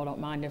I hope y'all don't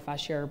mind if I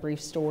share a brief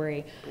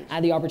story. Please. I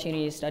had the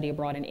opportunity to study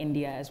abroad in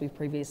India, as we've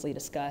previously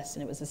discussed,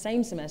 and it was the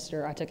same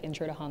semester I took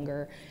Intro to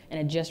Hunger and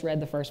had just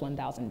read the first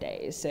 1,000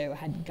 days. So I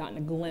had gotten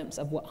a glimpse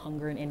of what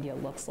hunger in India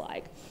looks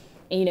like.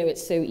 And you know,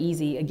 it's so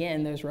easy,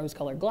 again, those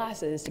rose-colored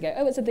glasses, to go,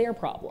 oh, it's a their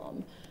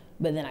problem.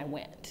 But then I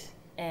went,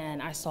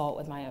 and I saw it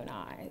with my own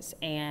eyes.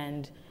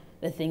 And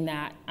the thing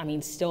that, I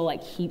mean, still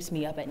like keeps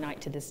me up at night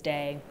to this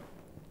day,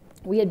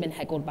 we had been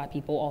heckled by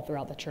people all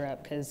throughout the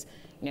trip because,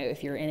 you know,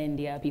 if you're in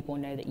India, people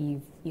know that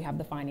you have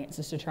the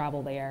finances to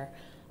travel there.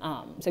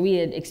 So we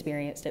had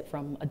experienced it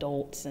from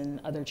adults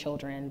and other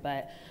children,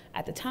 but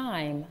at the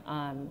time,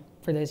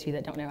 for those of you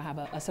that don't know, I have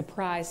a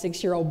surprise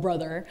 6-year-old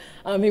brother.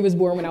 He was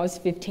born when I was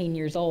 15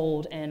 years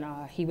old, and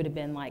he would have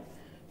been like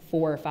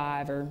 4 or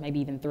 5 or maybe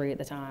even 3 at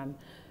the time.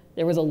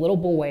 There was a little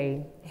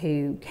boy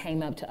who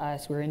came up to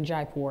us. We were in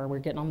Jaipur, we were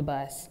getting on the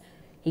bus.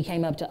 He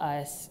came up to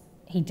us.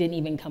 He didn't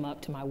even come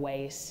up to my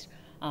waist.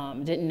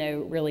 Didn't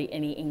know really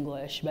any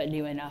English, but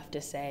knew enough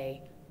to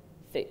say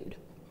food.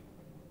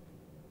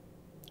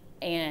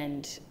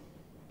 And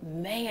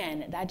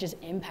man, that just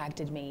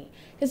impacted me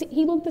because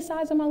he looked the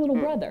size of my little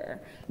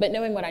brother. But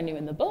knowing what I knew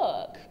in the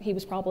book, he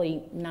was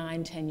probably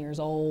 9, 10 years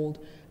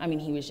old. I mean,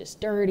 he was just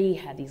dirty,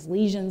 had these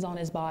lesions on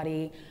his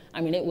body. I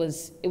mean, it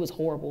was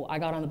horrible. I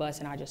got on the bus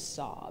and I just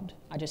sobbed.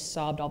 I just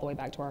sobbed all the way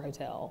back to our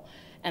hotel.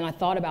 And I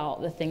thought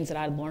about the things that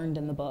I'd learned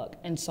in the book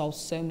and saw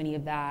so many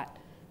of that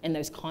and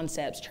those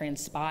concepts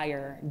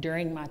transpire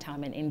during my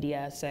time in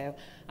India. So,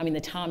 I mean,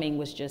 the timing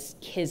was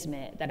just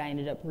kismet that I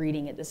ended up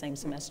reading it the same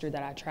semester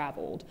that I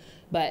traveled.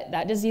 But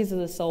that disease of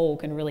the soul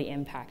can really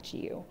impact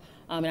you.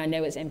 And I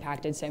know it's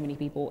impacted so many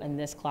people in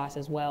this class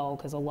as well,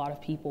 because a lot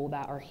of people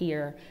that are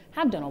here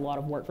have done a lot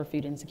of work for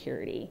food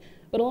insecurity.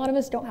 But a lot of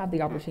us don't have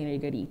the opportunity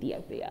to go to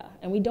Ethiopia,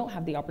 and we don't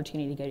have the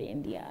opportunity to go to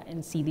India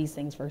and see these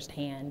things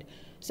firsthand.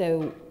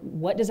 So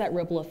what does that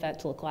ripple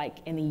effect look like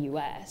in the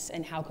US,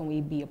 and how can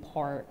we be a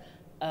part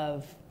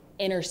of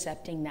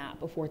intercepting that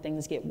before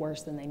things get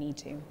worse than they need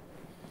to?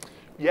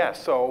 Yeah,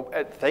 so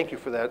thank you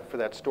for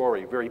that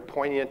story. Very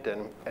poignant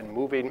and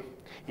moving.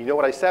 You know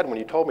what I said when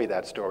you told me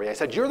that story? I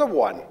said, you're the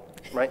one,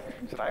 right?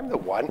 I said, I'm the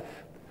one.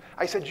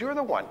 I said, you're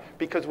the one.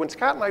 Because when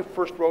Scott and I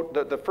first wrote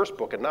the first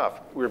book, Enough,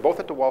 we were both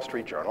at the Wall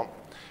Street Journal.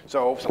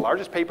 So it's the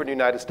largest paper in the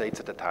United States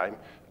at the time.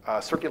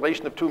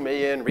 Circulation of 2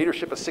 million,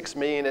 readership of 6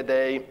 million a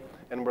day.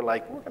 And we're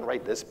like, we're going to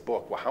write this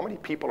book. Well, how many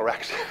people are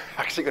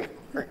actually going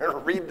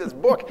to read this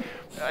book?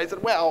 And I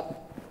said,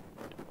 well,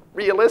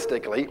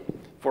 realistically,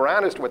 if we're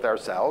honest with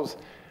ourselves,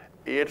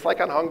 it's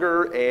like on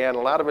hunger, and a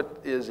lot of it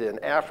is in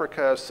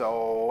Africa,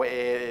 so it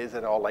is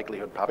in all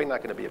likelihood probably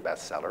not going to be a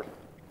bestseller.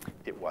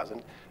 It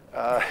wasn't.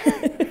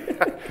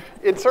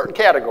 In certain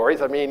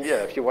categories, I mean,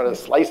 yeah, if you want to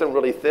slice them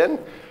really thin.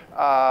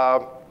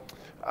 But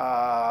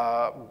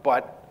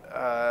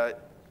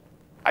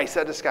I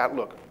said to Scott,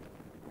 look,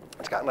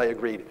 Scott and I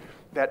agreed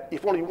that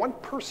if only one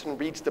person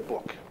reads the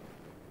book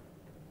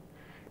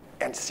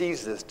and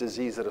sees this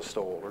disease of the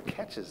soul, or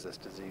catches this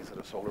disease of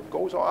the soul, or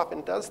goes off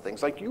and does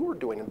things like you were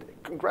doing, and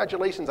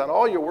congratulations on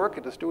all your work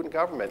at the student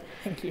government.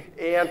 Thank you.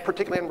 And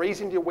particularly in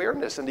raising the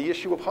awareness and the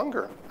issue of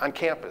hunger on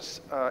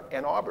campus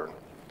in Auburn,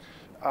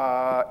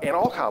 and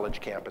all college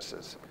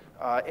campuses,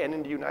 and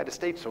in the United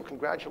States. So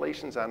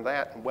congratulations on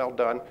that, and well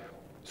done.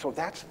 So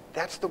that's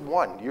the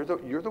one. You're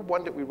the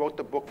one that we wrote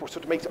the book for. So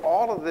it makes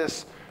all of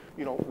this,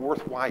 you know,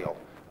 worthwhile.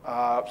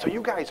 So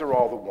you guys are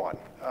all the one,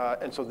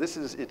 and so this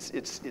is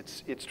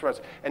it's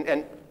trust.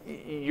 And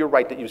you're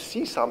right that you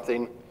see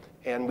something,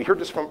 and we heard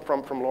this from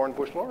Lauren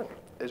Bush-Lauren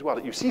as well,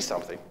 that you see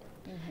something,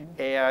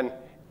 and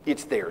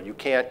it's there. You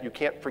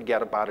can't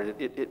forget about it.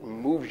 It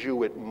moves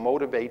you. It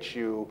motivates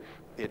you.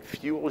 It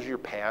fuels your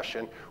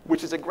passion,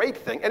 which is a great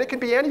thing. And it can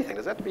be anything. It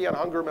doesn't have to be on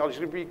hunger, it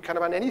can be kind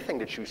of on anything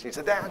that you see.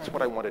 So that's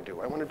what I want to do.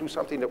 I want to do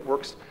something that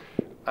works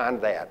on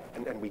that,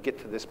 and we get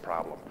to this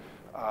problem.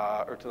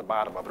 Or to the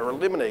bottom of it, or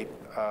eliminate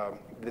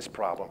this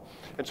problem.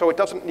 And so it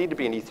doesn't need to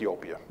be in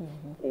Ethiopia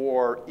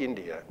or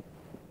India.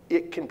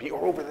 It can be,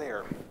 or over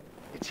there.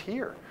 It's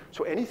here.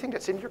 So anything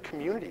that's in your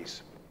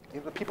communities, you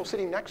know, the people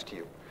sitting next to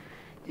you,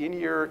 in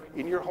your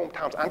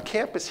hometowns, on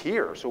campus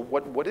here. So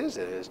what is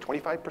it? Is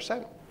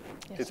 25%?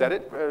 Yes, is that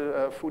it?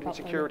 Food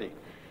insecurity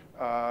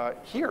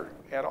here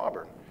at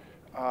Auburn,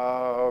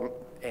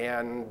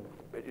 and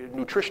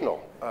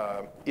nutritional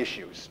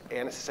issues,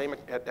 and it's the same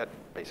at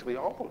basically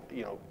all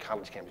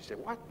college campuses. You say,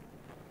 what?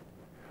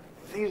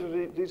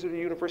 These are the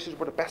universities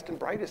where the best and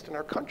brightest in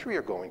our country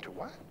are going to.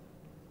 What?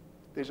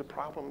 There's a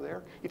problem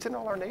there. It's in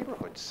all our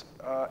neighborhoods,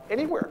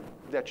 anywhere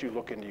that you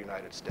look in the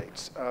United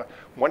States.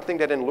 One thing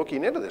that in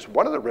looking into this,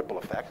 one of the ripple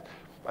effects,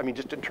 I mean,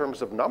 just in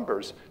terms of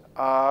numbers,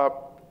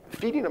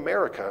 Feeding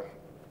America,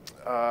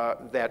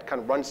 that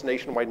kind of runs a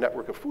nationwide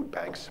network of food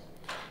banks,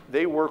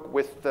 they work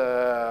with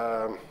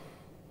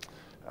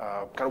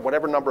kind of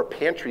whatever number of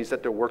pantries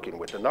that they're working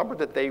with. The number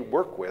that they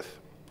work with,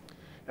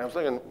 and I was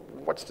thinking,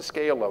 what's the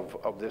scale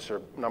of this,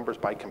 or numbers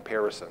by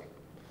comparison?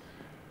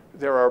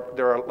 there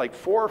are like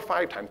 4 or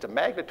 5 times, the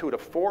magnitude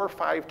of 4 or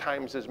 5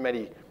 times as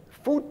many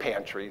food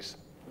pantries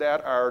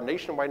that our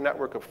nationwide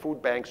network of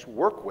food banks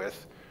work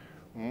with,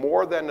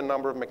 more than the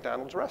number of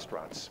McDonald's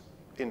restaurants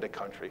in the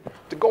country.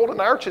 The golden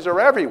arches are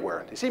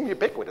everywhere. They seem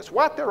ubiquitous.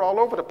 What? They're all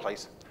over the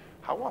place.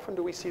 How often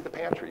do we see the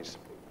pantries?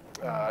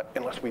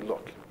 Unless we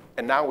look.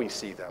 And now we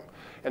see them.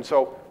 And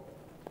so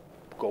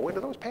go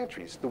into those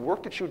pantries. The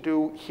work that you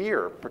do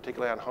here,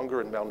 particularly on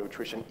hunger and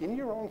malnutrition, in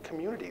your own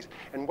communities,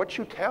 and what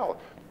you tell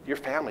your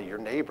family, your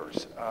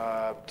neighbors,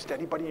 just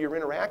anybody you're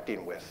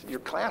interacting with, your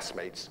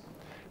classmates,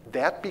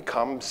 that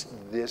becomes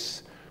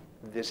this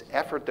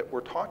effort that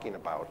we're talking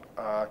about,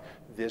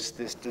 this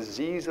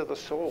disease of the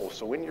soul.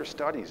 So in your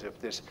studies,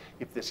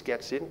 if this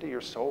gets into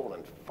your soul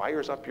and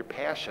fires up your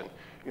passion,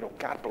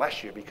 God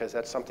bless you, because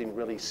that's something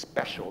really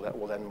special that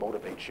will then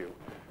motivate you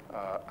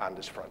on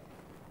this front.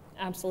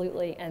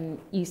 Absolutely, and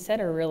you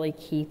said a really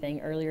key thing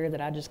earlier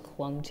that I just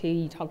clung to.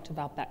 You talked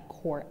about that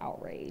core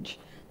outrage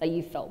that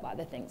you felt by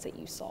the things that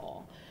you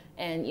saw.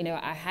 And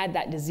I had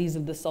that disease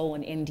of the soul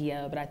in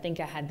India, but I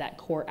think I had that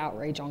core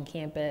outrage on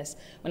campus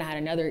when I had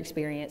another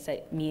experience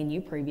that me and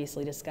you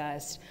previously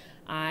discussed.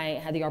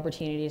 I had the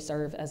opportunity to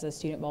serve as a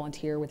student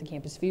volunteer with the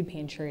campus food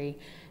pantry.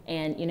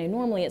 And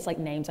normally it's like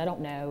names I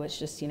don't know. It's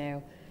just,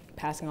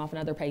 passing off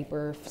another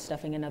paper,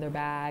 stuffing another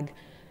bag.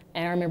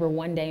 And I remember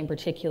one day in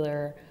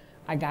particular,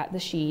 I got the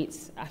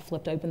sheets, I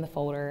flipped open the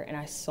folder, and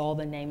I saw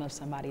the name of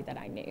somebody that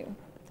I knew.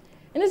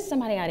 And this is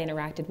somebody I'd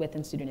interacted with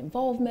in student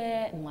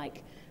involvement, and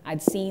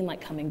I'd seen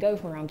come and go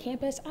from around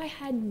campus. I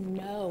had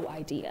no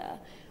idea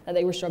that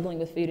they were struggling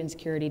with food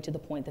insecurity to the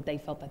point that they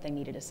felt that they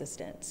needed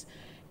assistance.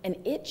 And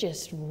it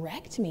just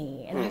wrecked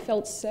me, and I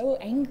felt so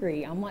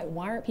angry. I'm like,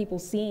 why aren't people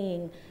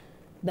seeing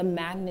the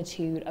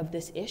magnitude of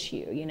this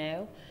issue,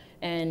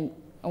 And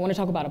I want to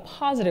talk about a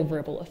positive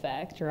ripple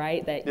effect,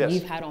 right, that yes.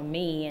 you've had on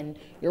me and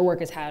your work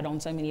has had on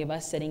so many of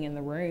us sitting in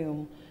the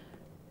room.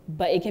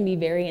 But it can be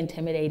very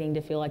intimidating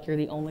to feel like you're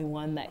the only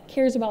one that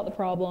cares about the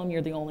problem,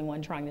 you're the only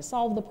one trying to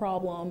solve the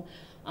problem.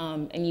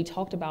 And you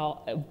talked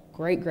about a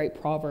great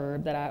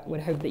proverb that I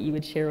would hope that you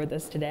would share with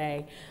us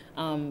today.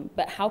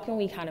 But how can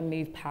we kind of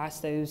move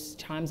past those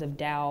times of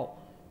doubt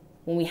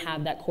when we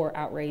have that core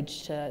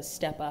outrage to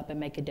step up and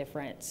make a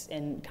difference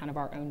in kind of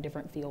our own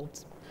different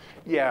fields?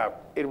 Yeah,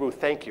 Ruth,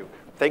 thank you.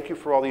 Thank you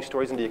for all these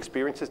stories and the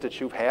experiences that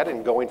you've had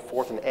and going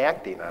forth and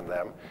acting on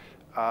them.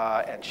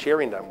 And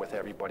sharing them with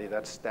everybody.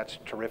 That's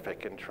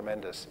terrific and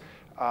tremendous.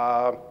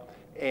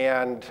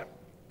 And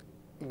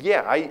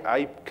yeah,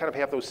 I kind of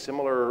have those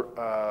similar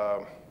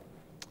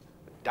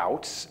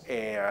doubts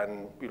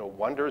and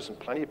wonders, and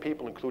plenty of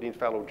people, including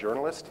fellow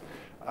journalists,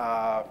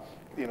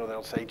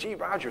 they'll say, "Gee,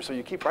 Roger, so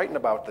you keep writing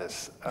about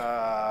this.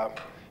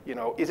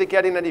 Is it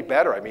getting any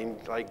better? I mean,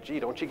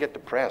 gee, don't you get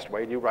depressed?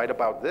 Why do you write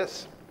about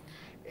this?"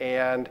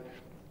 And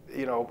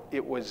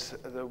it was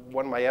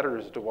one of my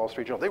editors at the Wall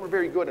Street Journal. They were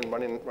very good in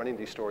running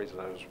these stories as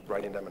I was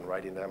writing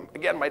them.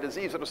 Again, my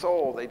disease of the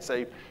soul. They'd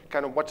say,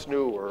 kind of, what's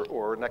new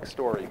or next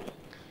story.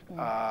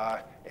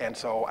 And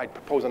so I'd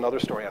propose another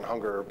story on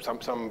hunger, some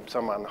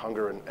on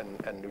hunger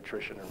and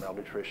nutrition and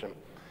malnutrition.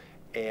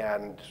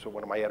 And so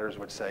one of my editors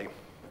would say,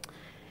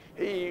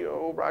 "Hey,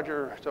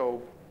 Roger,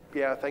 so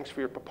yeah, thanks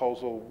for your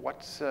proposal.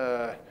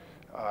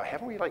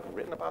 Haven't we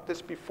written about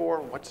this before?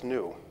 What's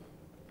new?"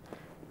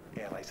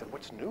 And I said,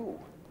 "What's new?"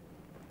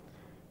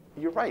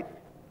 "You're right.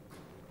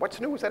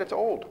 What's new is that it's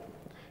old,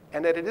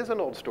 and that it is an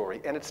old story,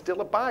 and it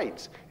still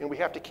abides, and we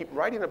have to keep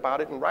writing about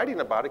it,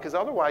 because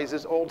otherwise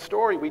this old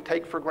story we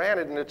take for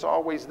granted, and it's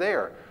always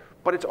there.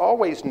 But it's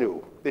always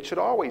new. It should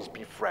always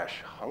be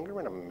fresh. Hunger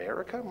in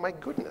America? My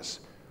goodness.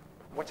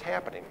 What's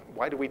happening?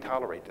 Why do we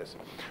tolerate this?"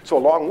 So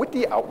along with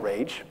the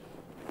outrage,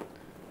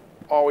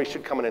 always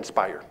should come and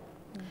inspire.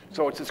 Mm-hmm.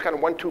 So it's this kind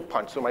of 1-2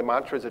 punch. So my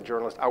mantra as a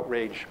journalist: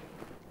 outrage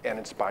and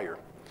inspire.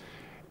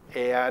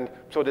 And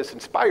so this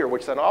inspire,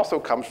 which then also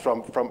comes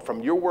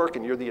from your work,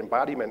 and you're the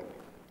embodiment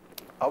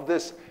of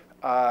this,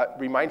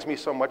 reminds me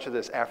so much of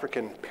this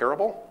African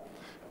parable,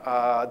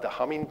 the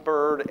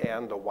hummingbird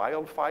and the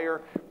wildfire,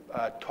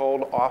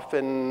 told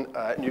often.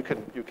 And you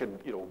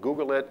could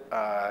Google it.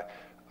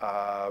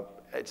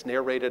 It's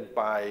narrated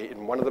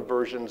in one of the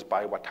versions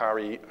by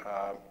Wangari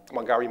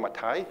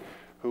Maathai,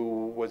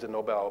 who was a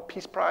Nobel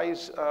Peace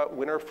Prize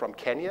winner from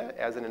Kenya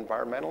as an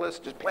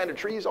environmentalist, just planted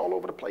trees all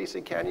over the place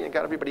in Kenya and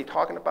got everybody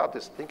talking about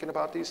this, thinking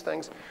about these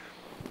things.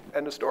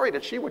 And the story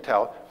that she would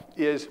tell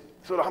is,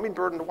 so the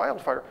hummingbird and the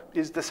wildfire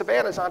is the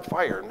savannah's on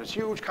fire and this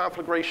huge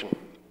conflagration.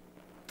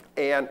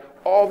 And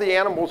all the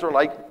animals are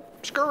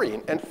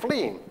scurrying and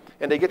fleeing.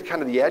 And they get to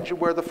kind of the edge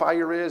of where the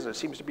fire is, and it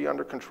seems to be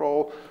under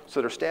control. So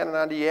they're standing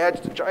on the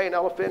edge, the giant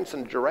elephants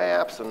and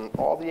giraffes and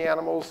all the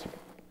animals.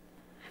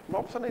 And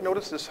all of a sudden they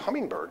notice this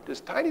hummingbird,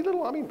 this tiny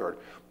little hummingbird,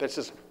 that's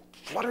just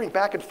fluttering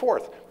back and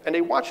forth. And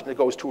they watch it, and it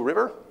goes to a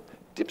river,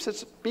 dips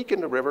its beak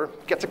in the river,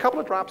 gets a couple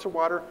of drops of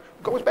water,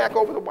 goes back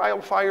over the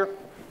wildfire,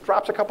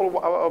 drops a couple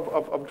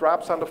of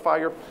drops on the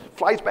fire,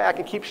 flies back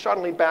and keeps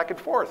shuttling back and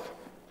forth.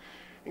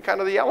 And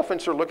kind of the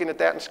elephants are looking at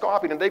that and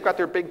scoffing, and they've got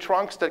their big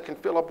trunks that can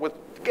fill up with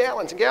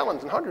gallons and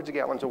gallons and hundreds of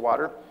gallons of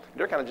water. And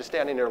they're kind of just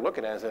standing there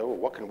looking at it and saying, oh,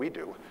 what can we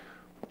do?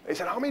 They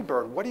said,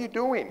 hummingbird, what are you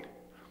doing?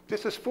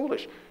 This is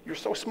foolish. You're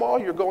so small,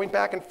 you're going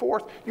back and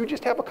forth. You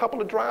just have a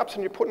couple of drops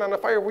and you're putting on the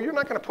fire. Well, you're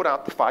not going to put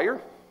out the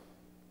fire.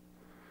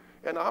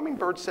 And the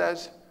hummingbird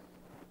says,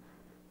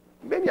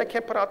 maybe I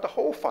can't put out the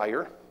whole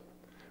fire,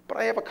 but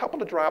I have a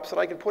couple of drops that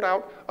I can put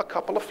out a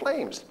couple of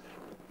flames.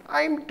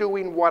 I'm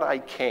doing what I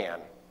can.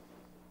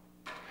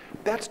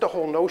 That's the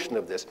whole notion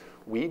of this.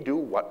 We do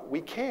what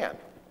we can.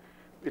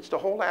 It's the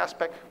whole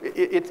aspect.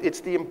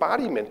 It's the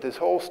embodiment, this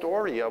whole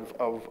story of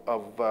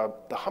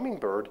the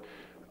hummingbird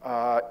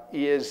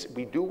is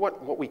we do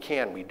what we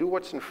can. We do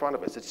what's in front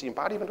of us. It's the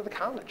embodiment of the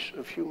College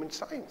of Human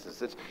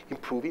Sciences. It's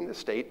improving the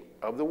state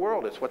of the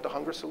world. It's what the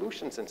Hunger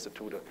Solutions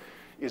Institute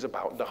is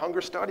about, the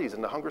Hunger Studies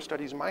and the Hunger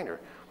Studies minor.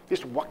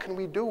 Just what can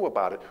we do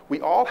about it?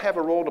 We all have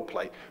a role to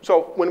play.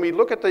 So when we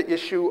look at the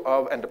issue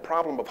of and the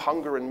problem of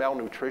hunger and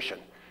malnutrition,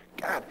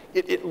 God,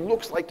 it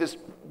looks like this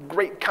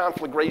great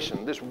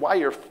conflagration, this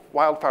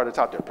wildfire that's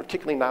out there,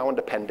 particularly now in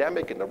the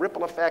pandemic and the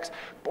ripple effects.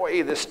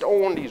 Boy, the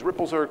stone, these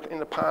ripples are in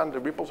the pond, the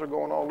ripples are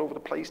going all over the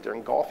place. They're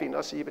engulfing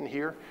us even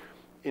here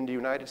in the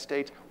United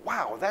States.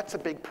 Wow, that's a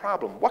big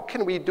problem. What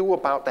can we do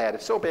about that?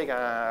 It's so big,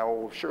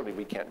 surely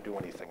we can't do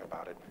anything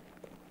about it.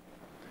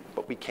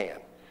 But we can.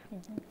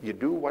 Mm-hmm. You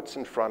do what's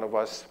in front of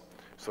us.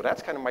 So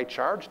that's kind of my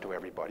charge to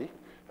everybody,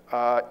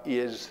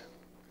 is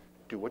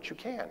do what you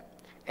can.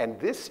 And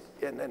this,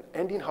 and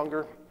ending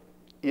hunger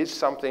is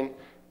something,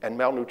 and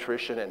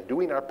malnutrition and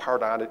doing our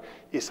part on it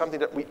is something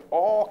that we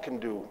all can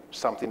do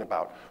something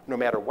about. No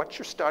matter what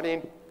you're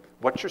studying,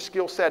 what your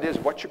skill set is,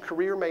 what your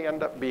career may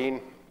end up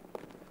being,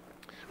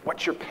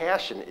 what your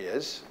passion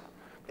is.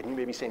 And you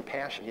may be saying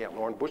passion, yeah,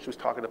 Lauren Bush was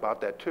talking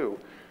about that too.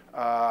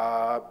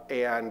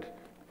 And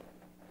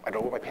I don't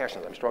know what my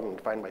passion is. I'm struggling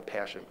to find my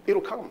passion. It'll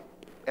come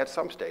at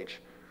some stage.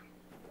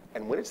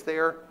 And when it's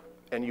there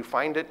and you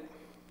find it,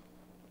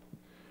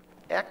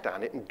 act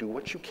on it and do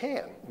what you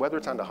can, whether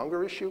it's on the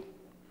hunger issue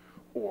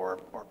or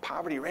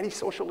poverty or any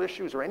social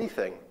issues or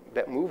anything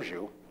that moves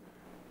you.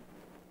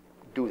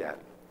 Do that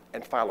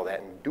and follow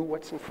that and do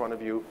what's in front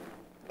of you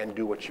and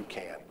do what you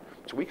can.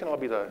 So we can all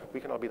be the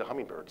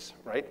hummingbirds,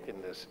 right? In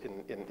this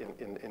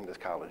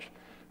college.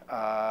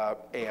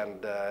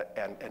 And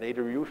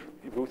Ada Ruth,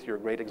 you're a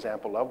great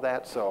example of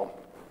that. So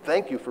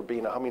thank you for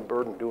being a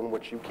hummingbird and doing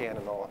what you can,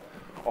 and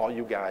all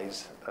you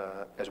guys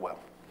as well.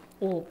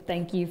 Well,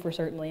 thank you for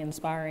certainly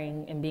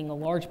inspiring and being a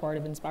large part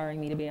of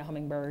inspiring me to be a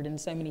hummingbird and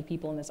so many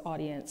people in this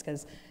audience,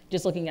 because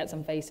just looking at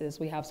some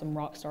faces, we have some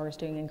rock stars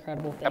doing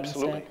incredible things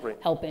to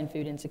help end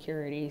food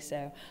insecurity.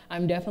 So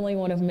I'm definitely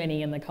one of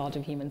many in the College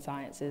of Human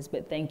Sciences,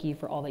 but thank you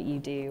for all that you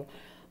do.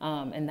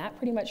 And that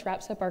pretty much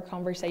wraps up our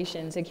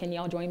conversation. So can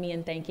y'all join me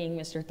in thanking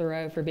Mr.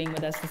 Thurow for being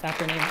with us this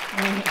afternoon?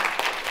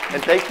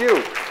 And thank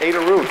you, Ada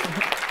Ruth.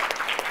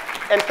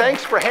 And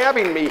thanks for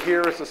having me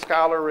here as a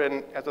scholar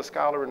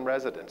in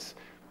residence.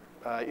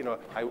 I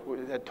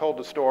had told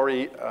the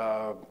story,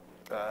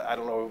 I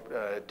don't know,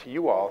 to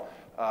you all,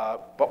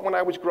 but when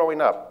I was growing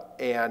up,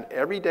 and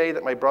every day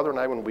that my brother and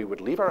I, when we would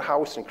leave our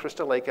house in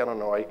Crystal Lake,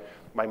 Illinois,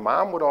 my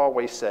mom would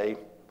always say,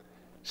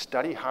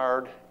 study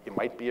hard, you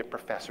might be a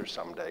professor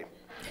someday.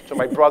 So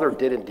my brother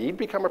did indeed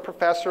become a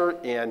professor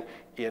in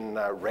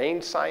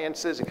rain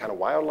sciences and kind of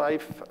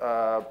wildlife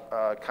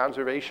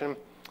conservation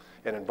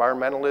and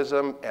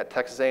environmentalism at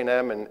Texas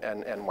A&M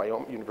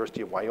and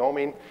University of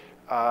Wyoming.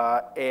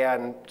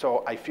 And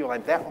so I feel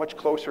I'm that much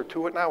closer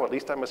to it now. At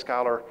least I'm a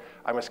scholar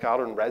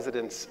in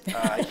residence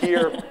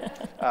here.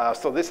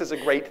 So this is a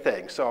great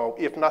thing. So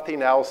if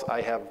nothing else,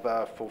 I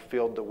have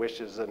fulfilled the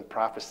wishes and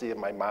prophecy of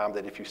my mom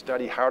that if you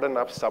study hard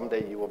enough,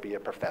 someday you will be a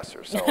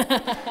professor. So,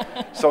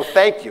 so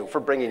thank you for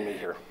bringing me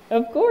here.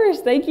 Of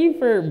course, thank you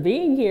for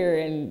being here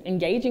and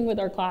engaging with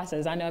our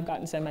classes. I know I've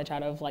gotten so much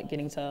out of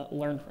getting to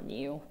learn from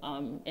you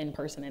in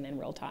person and in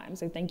real time.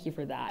 So thank you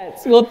for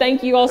that. Well,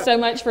 thank you all so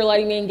much for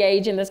letting me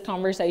engage in this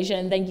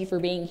conversation. Thank you for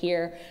being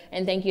here,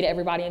 and thank you to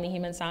everybody in the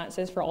human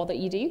sciences for all that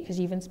you do, because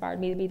you've inspired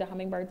me to be the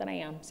hummingbird that I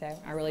am. So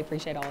I really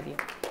appreciate all of you.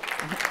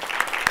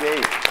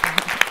 Yay.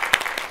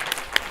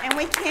 And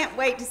we can't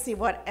wait to see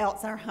what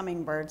else our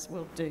hummingbirds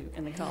will do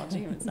in the College of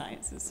Human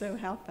Sciences. So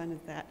how fun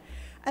is that?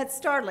 It's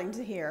startling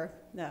to hear,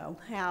 though,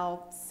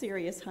 how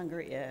serious hunger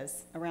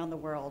is around the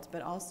world,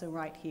 but also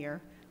right here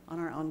on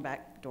our own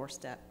back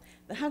doorstep.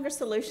 The Hunger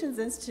Solutions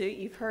Institute,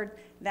 you've heard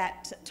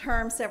that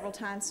term several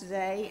times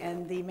today,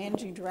 and the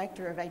managing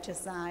director of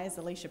HSI is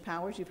Alicia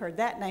Powers. You've heard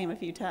that name a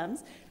few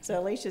times. So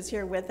Alicia's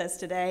here with us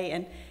today,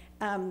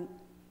 and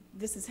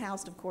this is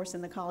housed, of course,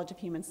 in the College of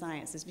Human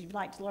Sciences. If you'd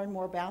like to learn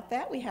more about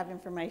that, we have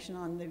information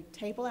on the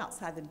table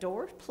outside the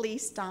door.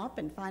 Please stop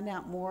and find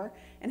out more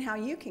and how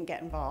you can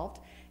get involved.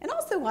 And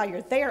also while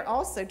you're there,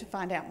 also to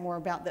find out more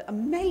about the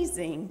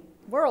amazing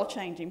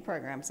world-changing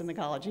programs in the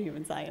College of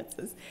Human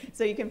Sciences.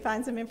 So you can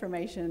find some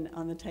information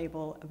on the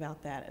table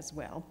about that as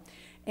well.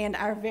 And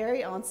our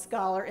very own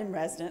scholar in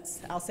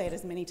residence, I'll say it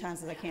as many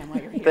times as I can while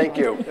you're here. Thank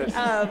Roger.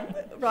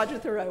 you. Roger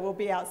Thurow will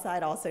be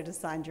outside also to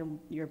sign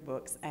your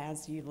books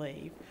as you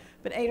leave.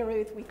 But Ada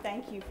Ruth, we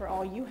thank you for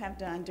all you have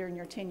done during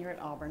your tenure at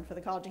Auburn for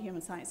the College of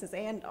Human Sciences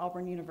and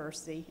Auburn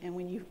University. And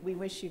we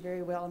wish you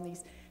very well in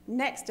these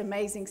next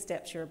amazing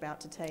steps you're about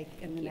to take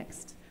in the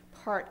next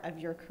part of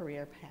your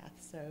career path.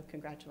 So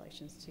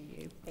congratulations to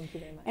you. Thank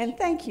you very much. And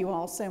thank you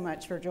all so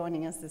much for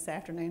joining us this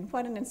afternoon.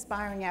 What an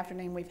inspiring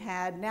afternoon we've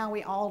had. Now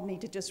we all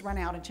need to just run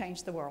out and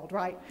change the world,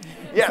 right?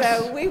 Yes.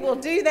 So we will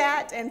do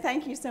that, and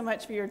thank you so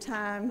much for your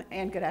time,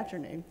 and good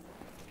afternoon.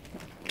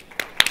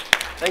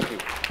 Thank you.